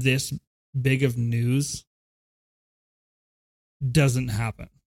be this big of news, doesn't happen.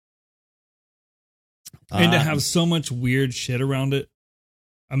 And to have so much weird shit around it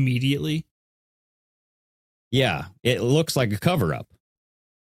immediately. Yeah, it looks like a cover-up.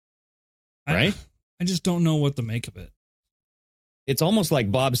 Right? I just don't know what to make of it. It's almost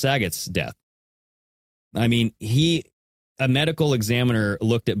like Bob Saget's death. I mean, a medical examiner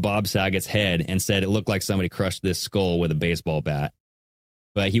looked at Bob Saget's head and said it looked like somebody crushed this skull with a baseball bat.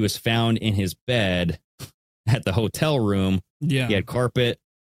 But he was found in his bed at the hotel room. Yeah. He had carpeted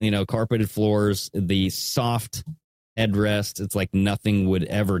floors, the soft headrest. It's like nothing would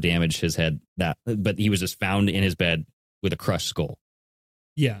ever damage his head. But he was just found in his bed with a crushed skull.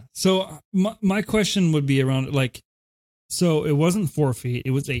 Yeah. So my question would be around, like, so it wasn't 4 feet,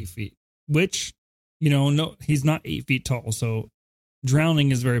 it was 8 feet, which, no, he's not 8 feet tall. So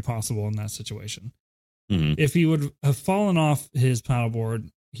drowning is very possible in that situation. Mm-hmm. If he would have fallen off his paddleboard,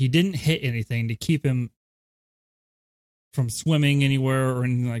 he didn't hit anything to keep him from swimming anywhere or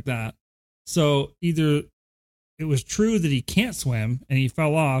anything like that. So either it was true that he can't swim and he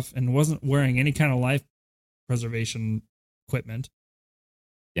fell off and wasn't wearing any kind of life preservation equipment.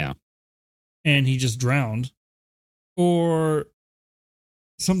 Yeah. And he just drowned, or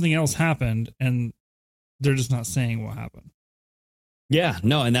something else happened and they're just not saying what happened. Yeah,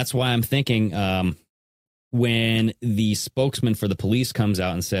 no. And that's why I'm thinking, when the spokesman for the police comes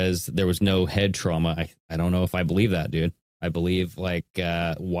out and says there was no head trauma, I don't know if I believe that, dude. I believe,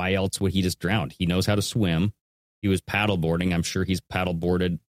 why else would he just drown? He knows how to swim. He was paddleboarding. I'm sure he's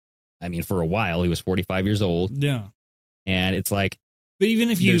paddleboarded. I mean, for a while, he was 45 years old. Yeah. And it's like, but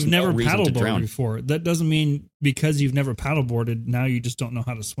even if you've never paddleboarded before, that doesn't mean because you've never paddleboarded, now you just don't know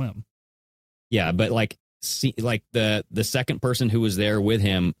how to swim. Yeah, but the second person who was there with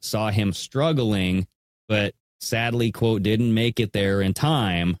him saw him struggling, but sadly, quote, didn't make it there in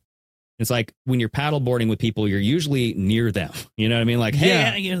time. It's like when you're paddleboarding with people, you're usually near them. You know what I mean? Like,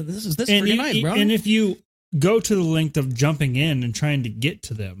 hey, this is pretty nice, bro. And if you go to the length of jumping in and trying to get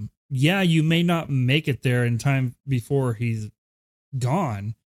to them, yeah, you may not make it there in time before he's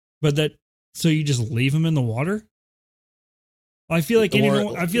gone, but so you just leave him in the water. I feel like any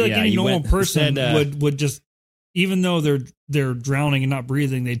normal person would just, even though they're drowning and not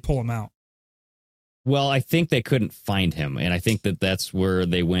breathing, they'd pull him out. Well, I think they couldn't find him, and I think that's where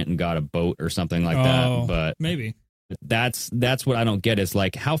they went and got a boat or something like that. But maybe that's what I don't get is,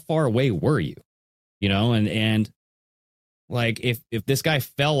 like, how far away were you? And like if this guy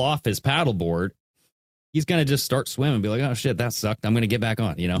fell off his paddleboard, he's going to just start swimming and be like, oh, shit, that sucked. I'm going to get back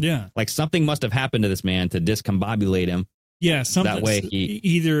on, Yeah. Like something must have happened to this man to discombobulate him. Yeah, something. That way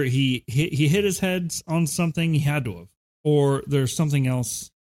either he hit his head on something, he had to have, or there's something else.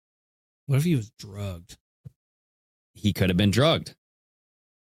 What if he was drugged? He could have been drugged.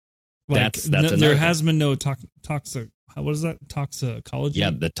 Like, there has been no what is that? Toxicology?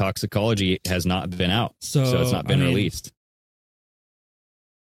 Yeah, the toxicology has not been out. So it's not been released.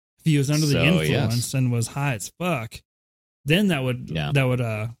 If he was under the influence and was high as fuck, then that would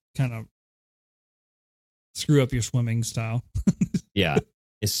kind of screw up your swimming style. Yeah.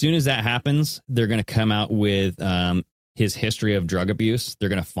 As soon as that happens, they're going to come out with his history of drug abuse. They're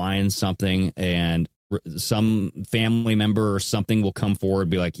going to find something, and some family member or something will come forward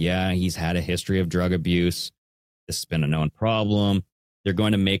and be like, yeah, he's had a history of drug abuse. This has been a known problem. They're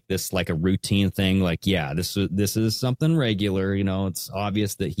going to make this like a routine thing. Like, yeah, this is something regular. It's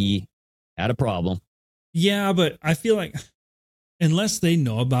obvious that he had a problem. Yeah, but I feel like unless they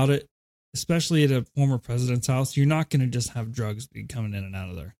know about it, especially at a former president's house, you're not going to just have drugs be coming in and out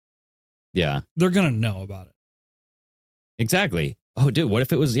of there. Yeah. They're going to know about it. Exactly. Oh, dude, what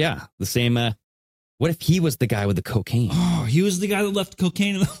if it was, the same, what if he was the guy with the cocaine? Oh, he was the guy that left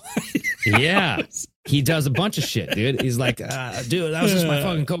cocaine in the Yeah. He does a bunch of shit, dude. He's like, dude, that was just my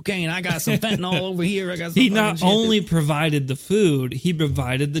fucking cocaine. I got some fentanyl over here. He not only provided the food, he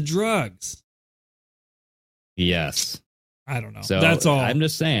provided the drugs. Yes. I don't know. So that's all. I'm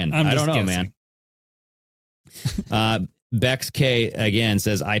just saying. I don't know, man. Bex K again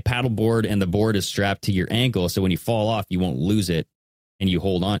says, I paddleboard and the board is strapped to your ankle. So when you fall off, you won't lose it and you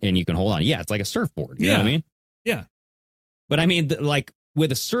hold on and you can hold on. Yeah. It's like a surfboard. You know what I mean? Yeah. But I mean, like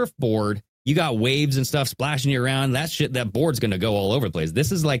with a surfboard, you got waves and stuff splashing you around. That board's going to go all over the place.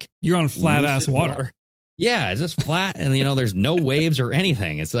 This is like you're on flat ass water. Yeah. It's just flat. And there's no waves or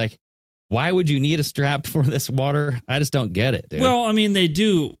anything. It's like, Why would you need a strap for this water? I just don't get it, dude. Well, I mean, they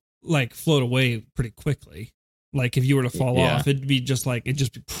do like float away pretty quickly. Like if you were to fall off, it'd be just like,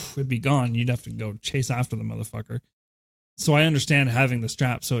 it'd be gone. You'd have to go chase after the motherfucker. So I understand having the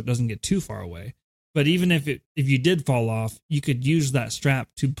strap so it doesn't get too far away. But even if you did fall off, you could use that strap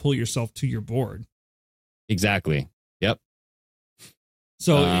to pull yourself to your board. Exactly. Yep.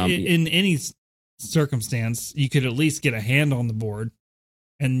 So in any circumstance, you could at least get a hand on the board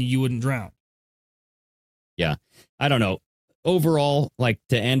and you wouldn't drown. Yeah. I don't know. Overall, like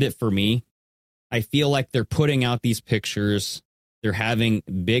to end it for me, I feel like they're putting out these pictures. They're having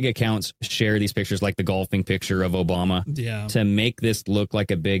big accounts share these pictures, like the golfing picture of Obama, to make this look like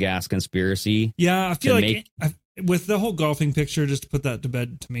a big ass conspiracy. Yeah, I feel like with the whole golfing picture, just to put that to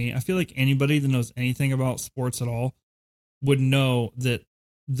bed to me, I feel like anybody that knows anything about sports at all would know that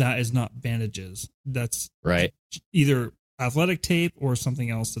is not bandages. That's right. Either athletic tape or something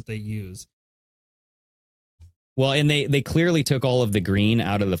else that they use. Well, and they clearly took all of the green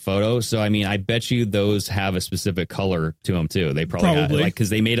out of the photo. So, I mean, I bet you those have a specific color to them, too. They probably had, like, because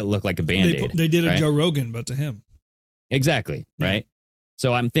they made it look like a Band-Aid. They did a Joe Rogan, but to him. Exactly. Yeah. Right.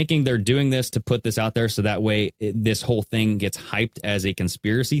 So I'm thinking they're doing this to put this out there so that way this whole thing gets hyped as a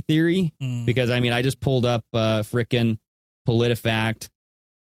conspiracy theory. Because, I mean, I just pulled up frickin' PolitiFact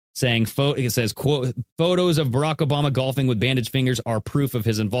saying, it says, quote, photos of Barack Obama golfing with bandaged fingers are proof of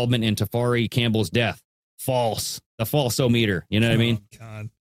his involvement in Tafari Campbell's death. False. The false-o-meter. You know what I mean?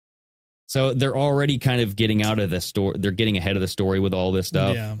 God. So they're already kind of getting out of the story. They're getting ahead of the story with all this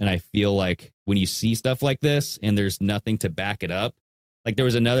stuff. Yeah. And I feel like when you see stuff like this and there's nothing to back it up, like there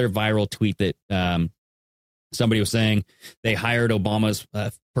was another viral tweet that somebody was saying they hired Obama's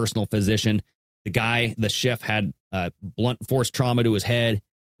personal physician. The chef had blunt force trauma to his head,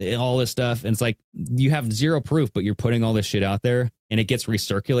 all this stuff. And it's like, you have zero proof, but you're putting all this shit out there and it gets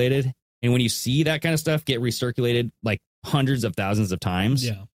recirculated. And when you see that kind of stuff get recirculated like hundreds of thousands of times,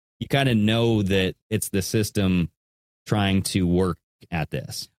 you kind of know that it's the system trying to work at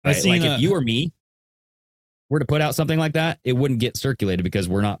this. Right? Like if you or me were to put out something like that, it wouldn't get circulated because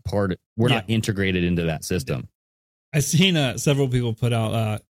we're not not integrated into that system. I've seen several people put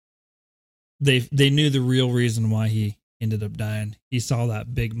out they knew the real reason why he ended up dying. He saw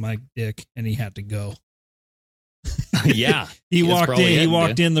that big Mike dick and he had to go. Yeah. He walked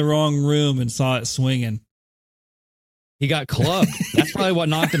in the wrong room and saw it swinging. He got clubbed. That's probably what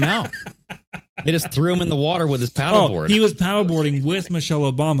knocked him out. They just threw him in the water with his paddleboard. He was paddleboarding with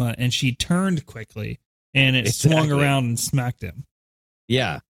Michelle Obama and she turned quickly and it swung around and smacked him.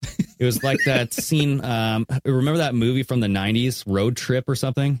 Yeah. It was like that scene. Remember that movie from the 90s, Road Trip or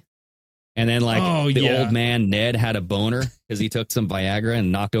something? And then like old man Ned had a boner because he took some Viagra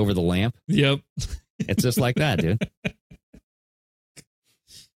and knocked over the lamp. Yep. It's just like that, dude.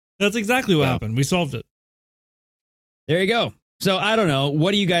 That's exactly what happened. We solved it. There you go. So I don't know. What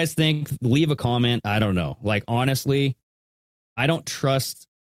do you guys think? Leave a comment. I don't know. Like, honestly, I don't trust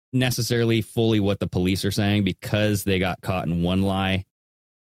necessarily fully what the police are saying because they got caught in one lie.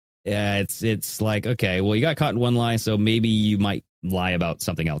 Yeah, it's like, okay, well, you got caught in one lie, so maybe you might lie about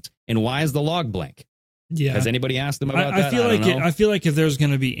something else. And why is the log blank? Yeah. Has anybody asked them about that? I feel like if there's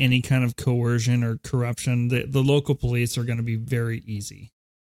going to be any kind of coercion or corruption, the local police are going to be very easy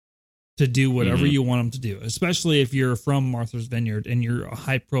to do whatever you want them to do, especially if you're from Martha's Vineyard and you're a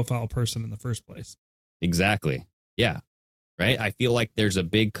high profile person in the first place. Exactly. Yeah. Right. I feel like there's a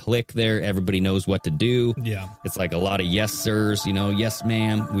big clique there. Everybody knows what to do. Yeah. It's like a lot of yes, sirs, yes,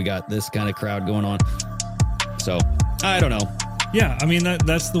 ma'am. We got this kind of crowd going on. So I don't know. Yeah, I mean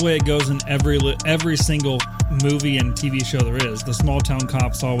that's the way it goes in every single movie and TV show there is. The small town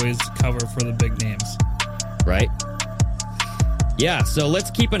cops always cover for the big names, right? Yeah, so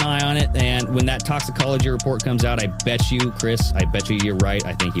let's keep an eye on it. And when that toxicology report comes out, I bet you, Chris, you're right.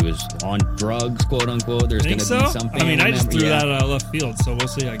 I think he was on drugs, quote unquote. There's going to be something. I mean, I just threw that out of left field, so we'll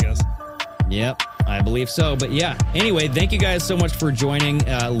see, I guess. Yep, I believe so. But yeah, anyway, thank you guys so much for joining.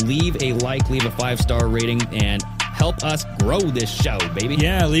 Leave a like, leave a 5-star rating, and help us grow this show, baby.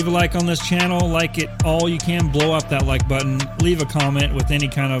 Yeah, leave a like on this channel. Like it all you can. Blow up that like button. Leave a comment with any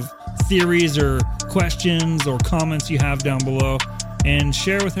kind of theories or questions or comments you have down below. And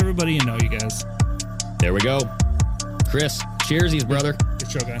share with everybody you know, you guys. There we go. Chris, cheersies, brother.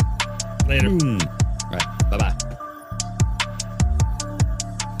 Good show, guy. Later. All right, bye-bye.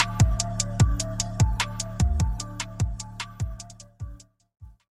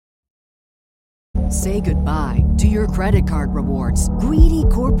 say goodbye to your credit card rewards. Greedy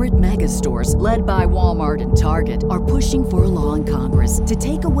corporate mega stores, led by Walmart and Target, are pushing for a law in Congress to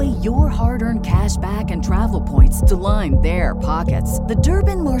take away your hard-earned cash back and travel points to line their pockets. The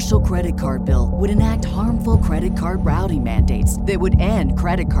Durbin-Marshall credit card bill would enact harmful credit card routing mandates that would end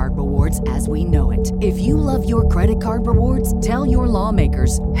credit card rewards as we know it. If you love your credit card rewards, tell your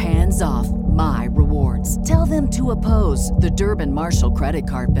lawmakers, hands off my rewards. Tell them to oppose the Durbin-Marshall credit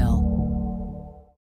card bill.